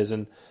 That's what it is.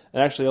 And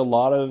actually, a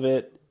lot of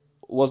it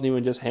wasn't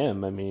even just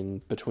him. I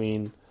mean,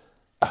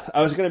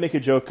 I was going to make a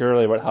joke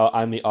earlier about how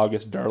I'm the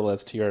August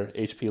Derleth to your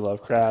H.P.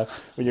 Lovecraft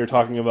when you were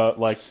talking about,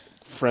 like,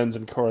 friends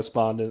and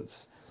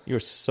correspondence. You're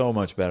so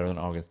much better than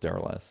August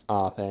Derleth.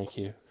 Ah, thank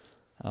you.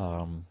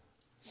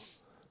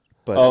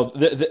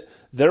 But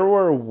there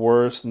were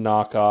worse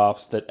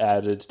knockoffs that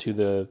added to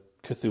the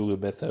Cthulhu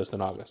mythos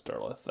than August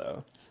Derleth,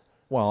 though.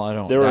 Well, I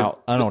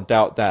don't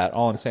doubt that.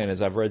 All I'm saying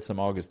is I've read some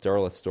August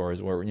Derleth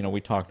stories where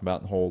we talked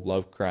about the whole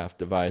Lovecraft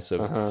device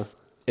of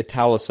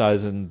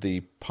italicizing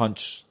the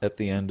punch at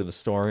the end of the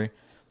story.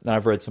 And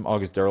I've read some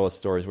August Derleth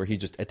stories where he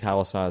just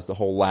italicized the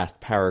whole last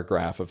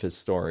paragraph of his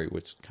story,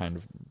 which kind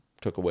of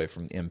took away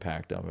from the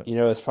impact of it.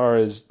 As far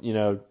as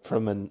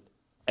from an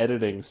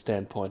editing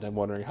standpoint, I'm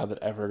wondering how that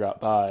ever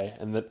got by,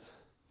 and that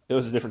it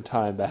was a different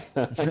time back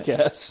then, I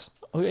guess.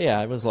 Oh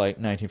yeah, it was like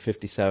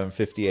 1957,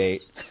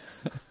 58.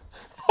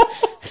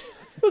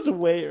 It was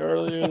way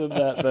earlier than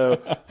that, though.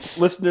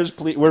 Listeners,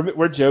 please,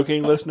 we're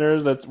joking,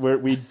 listeners. That's where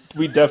we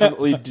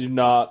definitely do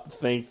not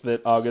think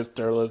that August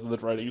Derleth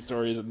was writing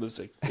stories in the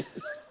 60s.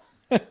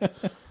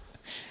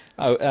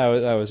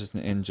 That was just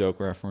an in-joke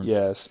reference.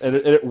 Yes, and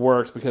it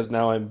worked because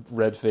now I'm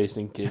red-faced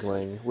and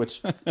giggling,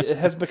 which it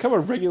has become a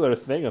regular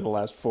thing in the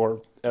last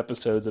 4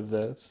 episodes of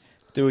this.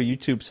 Do a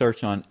YouTube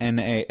search on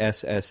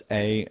NASA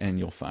and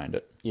you'll find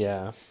it.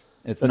 Yeah.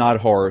 It's not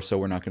horror, so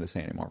we're not going to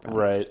say any more about it.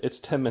 Right. It's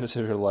 10 minutes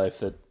of your life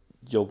that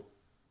you'll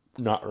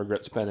not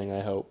regret spending,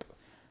 I hope.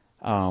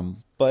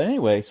 But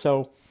anyway,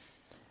 so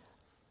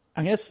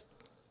I guess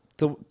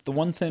the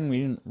one thing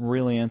we didn't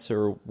really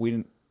answer, we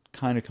didn't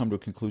kind of come to a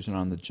conclusion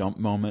on the jump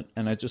moment,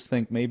 and I just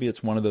think maybe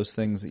it's one of those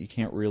things that you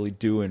can't really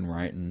do in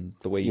writing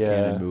the way you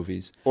can in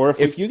movies. Or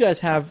if you guys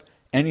have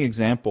any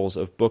examples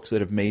of books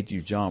that have made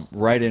you jump,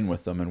 write in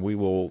with them, and we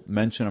will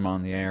mention them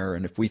on the air,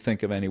 and if we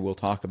think of any, we'll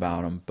talk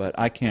about them. But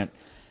I can't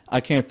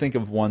think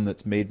of one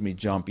that's made me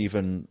jump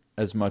even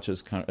as much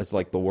as as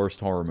like the worst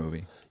horror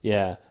movie.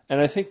 Yeah,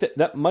 and I think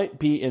that might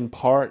be in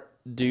part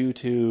due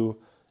to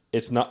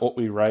it's not what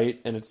we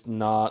write, and it's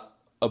not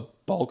a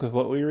bulk of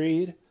what we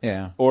read.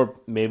 Yeah. Or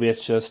maybe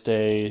it's just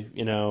a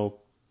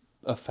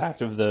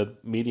fact of the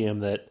medium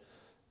that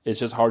it's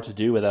just hard to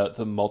do without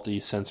the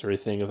multi-sensory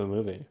thing of a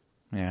movie.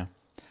 Yeah.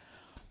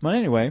 But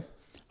anyway,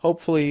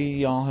 hopefully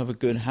y'all have a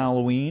good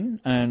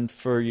Halloween, and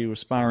for you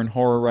aspiring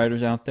horror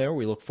writers out there,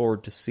 we look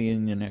forward to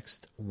seeing your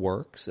next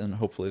works, and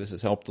hopefully this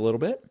has helped a little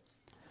bit.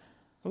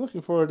 I'm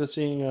looking forward to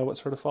seeing what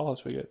sort of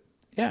follow-ups we get.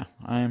 Yeah,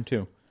 I am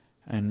too.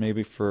 And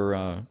maybe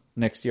for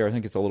next year, I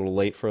think it's a little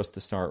late for us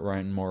to start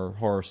writing more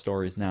horror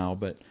stories now,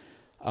 but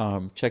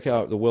check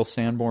out the Will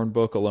Sanborn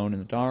book, Alone in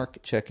the Dark.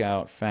 Check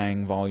out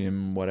Fang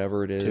Volume,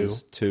 whatever it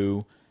is,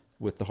 2,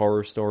 with the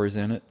horror stories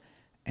in it.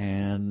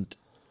 And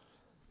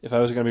if I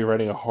was going to be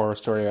writing a horror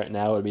story right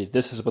now, it would be,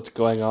 this is what's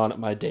going on at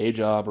my day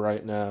job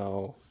right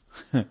now.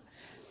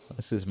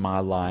 This is my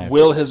life.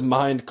 Will his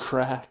mind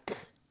crack?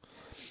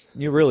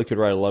 You really could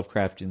write a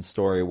Lovecraftian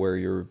story where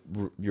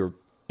your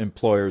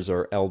employers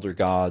are elder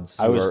gods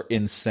who are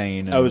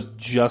insane. I was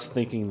just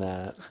thinking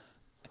that.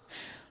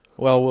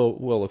 Well,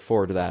 we'll look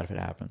forward to that if it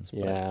happens.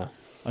 Yeah.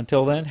 But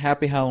until then,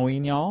 happy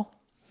Halloween, y'all.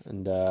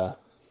 And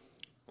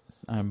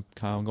I'm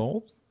Kyle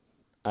Gold.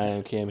 I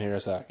am Cam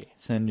Hirosaki.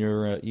 Send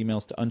your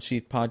emails to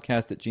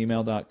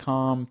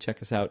unsheathedpodcast@gmail.com.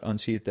 Check us out,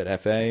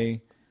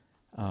 unsheathed.fa.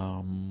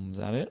 Is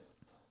that it?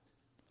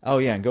 Oh,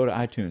 yeah, and go to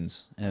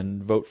iTunes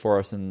and vote for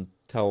us and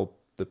tell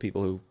the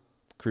people who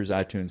cruise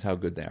iTunes how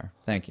good they are.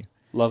 Thank you.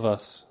 Love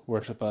us,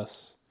 worship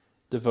us,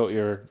 devote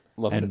your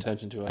love and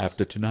attention to us.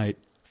 After tonight,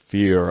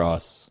 fear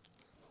us.